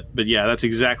 1, but yeah, that's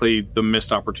exactly the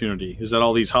missed opportunity, is that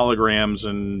all these holograms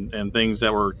and things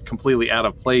that were completely out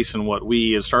of place in what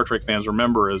we as Star Trek fans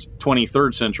remember as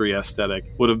 23rd century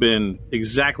aesthetic would have been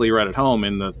exactly right at home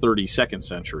in the 32nd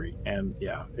century. And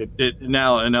yeah,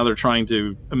 now they're trying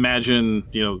to imagine,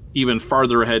 even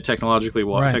farther ahead technology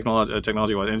wise,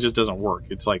 and it just doesn't work.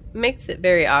 It's like, makes it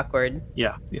very awkward.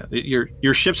 Yeah.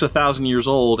 Your ship's 1,000 years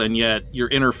old, and yet your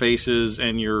interfaces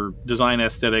and your design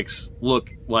aesthetics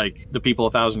look like the people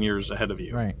 1,000 years ahead of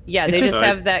you. Right. Yeah, they just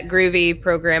have that groovy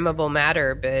programmable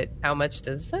matter, but how much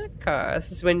does that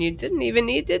cost when you didn't even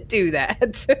need to do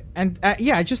that? And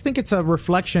I just think it's a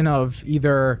reflection of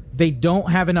either they don't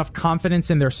have enough confidence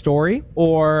in their story,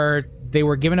 or they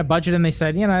were given a budget and they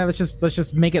said, let's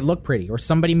just make it look pretty, or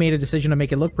somebody made a decision to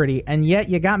make it look pretty, and yet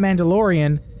you got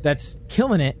Mandalorian that's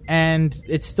killing it, and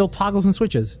it's still toggles and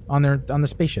switches on their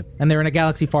spaceship, and they're in a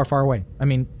galaxy far, far away. I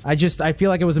mean, I feel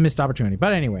like it was a missed opportunity.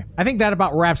 But anyway, I think that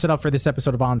about wraps it up for this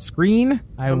episode of On Screen.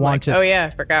 I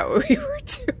forgot what we were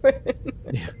doing.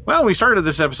 Yeah. Well, we started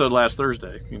this episode last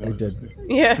Thursday. I did.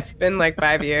 Yeah, it's been like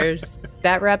 5 years.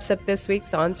 That wraps up this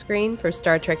week's On Screen for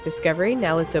Star Trek Discovery.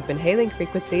 Now let's open hailing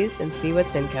frequencies and see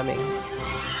what's incoming.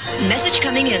 Message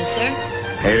coming in, sir.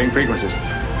 Hailing frequencies.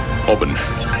 Open.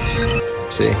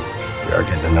 See, we are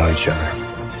getting to know each other.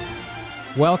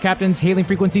 Well, Captains, hailing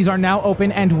frequencies are now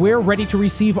open, and we're ready to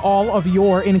receive all of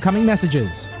your incoming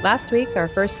messages. Last week, our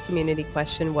first community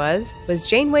question was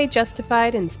Janeway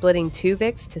justified in splitting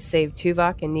Tuvix to save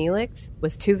Tuvok and Neelix?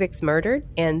 Was Tuvix murdered?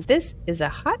 And this is a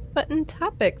hot-button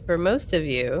topic for most of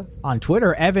you. On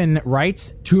Twitter, Evan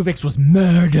writes, Tuvix was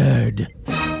murdered.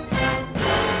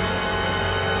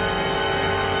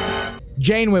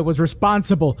 Janeway was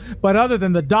responsible, but other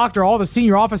than the doctor, all the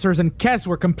senior officers and Kes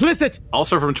were complicit.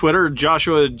 Also from Twitter,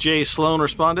 Joshua J. Sloan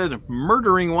responded,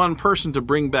 murdering one person to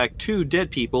bring back 2 dead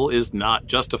people is not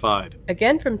justified.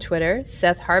 Again from Twitter,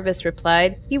 Seth Harvest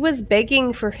replied, he was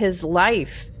begging for his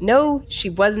life. No,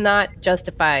 she was not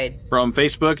justified. From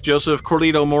Facebook, Joseph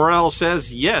Corlito Morel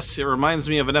says, yes, it reminds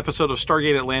me of an episode of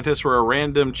Stargate Atlantis where a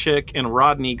random chick and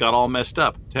Rodney got all messed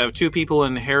up. To have 2 people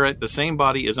inherit the same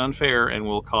body is unfair and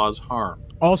will cause harm.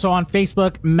 Also on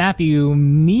Facebook, Matthew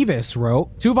Mevis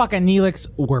wrote, Tuvok and Neelix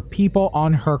were people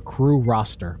on her crew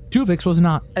roster. Tuvix was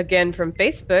not. Again from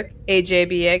Facebook,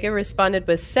 AJ Biega responded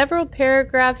with several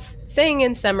paragraphs saying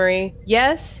in summary,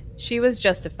 yes, she was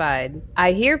justified.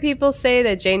 I hear people say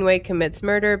that Janeway commits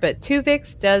murder, but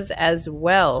Tuvix does as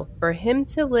well. For him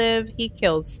to live, he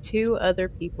kills 2 other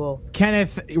people.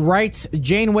 Kenneth writes,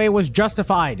 Janeway was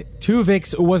justified.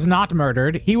 Tuvix was not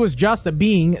murdered. He was just a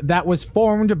being that was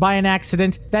formed by an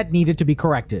accident that needed to be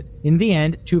corrected. In the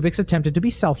end, Tuvix attempted to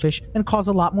be selfish and cause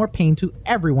a lot more pain to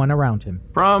everyone around him.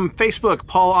 From Facebook,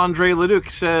 Paul-Andre Leduc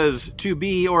says, to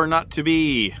be or not to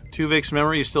be. Tuvix's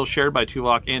memory is still shared by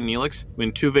Tuvok and Neelix.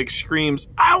 When Tuvix screams,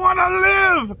 I want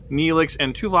to live! Neelix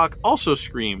and Tuvok also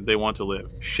scream they want to live.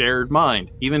 Shared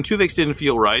mind. Even Tuvix didn't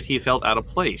feel right. He felt out of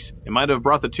place. It might have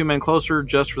brought the 2 men closer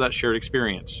just for that shared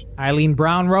experience. Eileen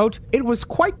Brown wrote, it was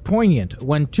quite poignant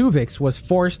when Tuvix was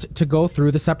forced to go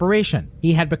through the separation.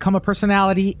 He had become a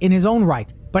personality in his own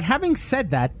right. But having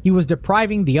said that, he was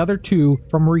depriving the other 2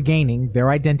 from regaining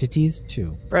their identities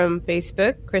too. From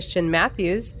Facebook, Christian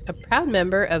Matthews, a proud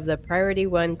member of the Priority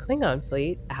 1 Klingon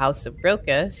fleet, a House of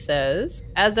Grilka, says,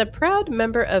 as a proud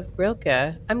member of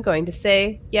Grilka, I'm going to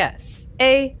say yes.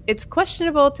 A, it's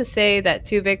questionable to say that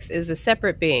Tuvix is a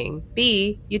separate being.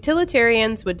 B,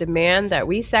 utilitarians would demand that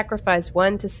we sacrifice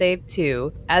 1 to save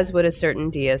 2, as would a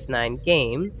certain DS9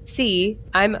 game. C,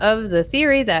 I'm of the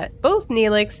theory that both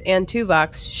Neelix and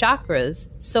Tuvok's chakras,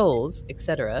 souls,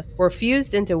 etc., were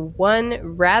fused into one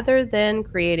rather than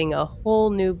creating a whole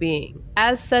new being.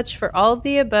 As such, for all of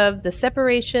the above, the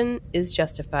separation is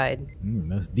justified.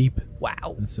 That's deep.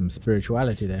 Wow. That's some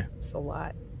spirituality there. That's a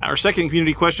lot. Our second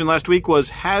community question last week was,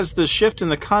 has the shift in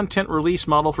the content release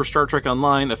model for Star Trek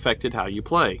Online affected how you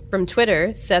play? From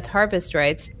Twitter, Seth Harvest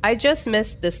writes, I just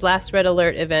missed this last Red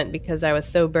Alert event because I was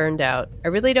so burned out. I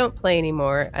really don't play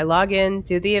anymore. I log in,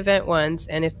 do the event once,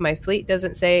 and if my fleet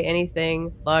doesn't say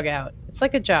anything, log out. It's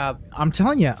like a job. I'm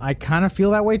telling you, I kind of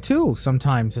feel that way too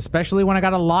sometimes, especially when I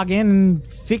got to log in and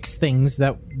fix things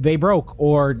that they broke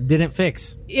or didn't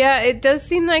fix. Yeah, it does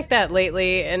seem like that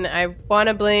lately, and I want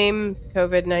to blame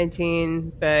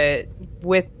COVID-19, but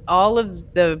with all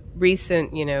of the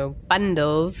recent,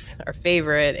 bundles, our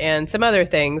favorite, and some other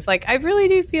things, like, I really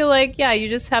do feel like, yeah, you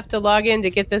just have to log in to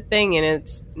get the thing, and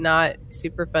it's not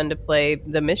super fun to play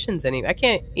the missions anymore. I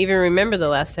can't even remember the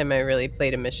last time I really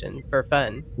played a mission for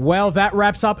fun. Well, that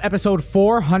wraps up episode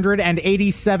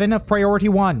 487 of Priority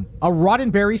 1, a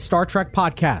Roddenberry Star Trek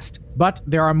podcast. But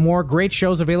there are more great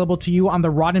shows available to you on the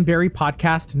Roddenberry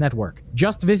Podcast Network.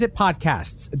 Just visit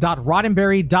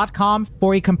podcasts.roddenberry.com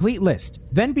for a complete list.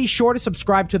 Then be sure to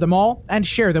subscribe to them all and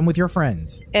share them with your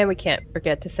friends. And we can't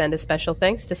forget to send a special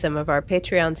thanks to some of our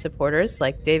Patreon supporters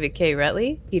like David K.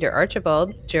 Rutley, Peter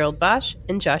Archibald, Gerald Bosch,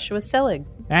 and Joshua Selig.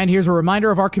 And here's a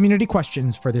reminder of our community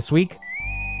questions for this week.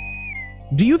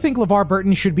 Do you think LeVar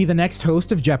Burton should be the next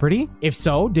host of Jeopardy? If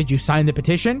so, did you sign the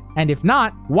petition? And if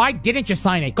not, why didn't you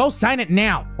sign it? Go sign it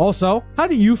now! Also, how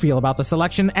do you feel about the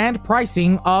selection and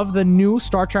pricing of the new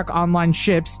Star Trek Online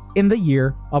ships in the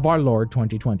year of our Lord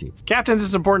 2020? Captains,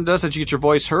 it's important to us that you get your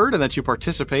voice heard and that you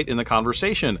participate in the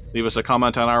conversation. Leave us a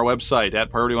comment on our website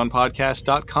at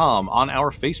PriorityOnePodcast.com, on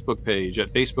our Facebook page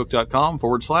at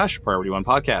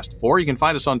Facebook.com/PriorityOnePodcast, or you can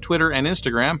find us on Twitter and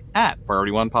Instagram at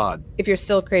PriorityOnePod. If you're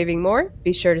still craving more,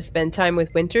 be sure to spend time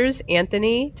with Winters,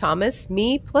 Anthony, Thomas,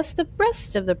 me, plus the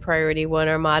rest of the Priority One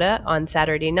Armada on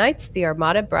Saturday nights. The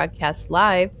Armada broadcasts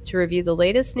live to review the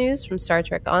latest news from Star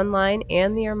Trek Online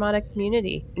and the Armada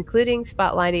community, including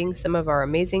spotlight spotlighting some of our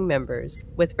amazing members.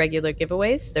 With regular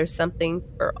giveaways, there's something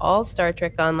for all Star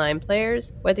Trek Online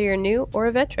players, whether you're new or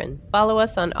a veteran. Follow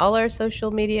us on all our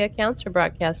social media accounts for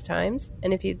broadcast times,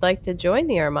 and if you'd like to join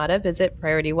the Armada, visit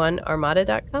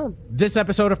PriorityOneArmada.com. This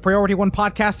episode of Priority One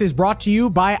Podcast is brought to you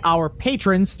by our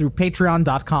patrons through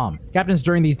Patreon.com. Captains,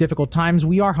 during these difficult times,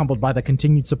 we are humbled by the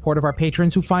continued support of our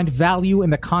patrons who find value in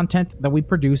the content that we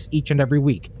produce each and every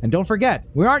week. And don't forget,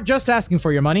 we aren't just asking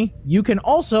for your money. You can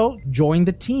also join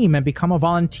the team and become a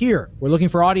volunteer. We're looking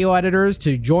for audio editors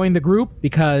to join the group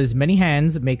because many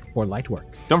hands make for light work.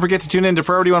 Don't forget to tune in to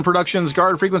Priority One Productions'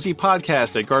 Guard Frequency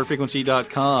podcast at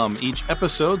guardfrequency.com. Each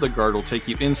episode, the Guard will take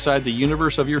you inside the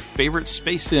universe of your favorite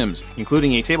space sims,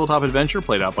 including a tabletop adventure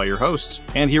played out by your hosts.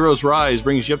 And Heroes Rise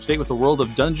brings you up to date with the world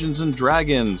of Dungeons and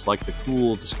Dragons, like the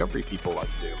cool Discovery people like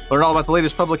to do. Learn all about the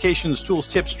latest publications, tools,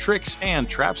 tips, tricks, and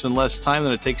traps in less time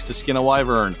than it takes to skin a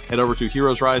wyvern. Head over to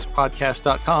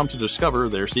heroesrisepodcast.com to discover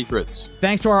their secrets.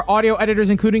 Thanks to our audio editors,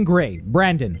 including Gray,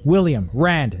 Brandon, William,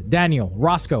 Rand, Daniel,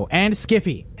 Roscoe, and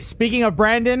Skiffy. Speaking of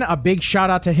Brandon, a big shout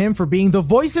out to him for being the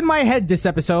voice in my head this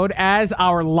episode as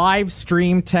our live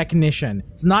stream technician.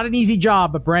 It's not an easy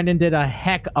job, but Brandon did a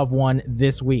heck of one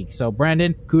this week. So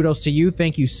Brandon, kudos to you.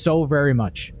 Thank you so very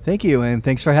much. Thank you, and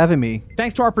thanks for having me.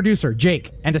 Thanks to our producer,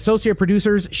 Jake, and associate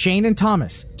producers, Shane and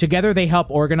Thomas. Together, they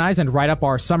help organize and write up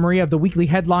our summary of the weekly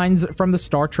headlines from the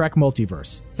Star Trek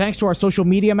multiverse. Thanks to our social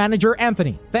media manager,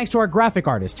 Anthony. Thanks to our graphic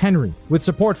artist, Henry, with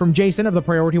support from Jason of the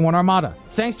Priority One Armada.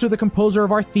 Thanks to the composer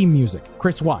of our theme music,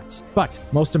 Chris Watts. But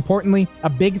most importantly, a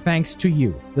big thanks to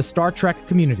you, the Star Trek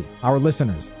community, our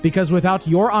listeners, because without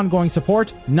your ongoing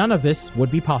support, none of this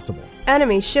would be possible.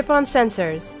 Enemy ship on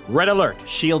sensors. Red alert.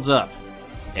 Shields up.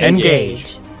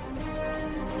 Engage.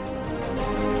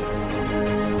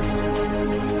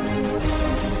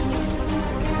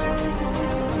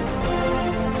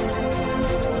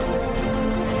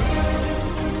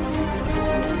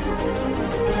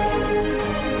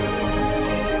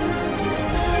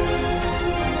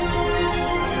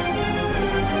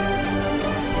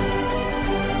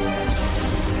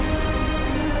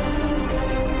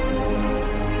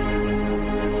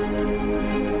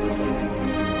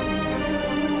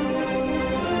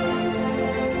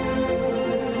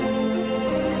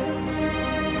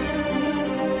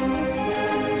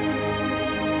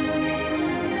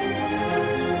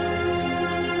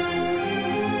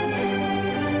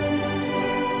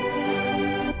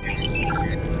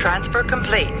 Transfer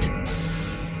complete.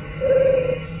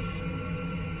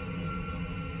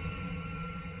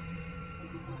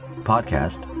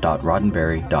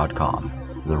 Podcast.roddenberry.com.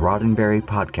 The Roddenberry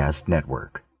Podcast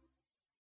Network.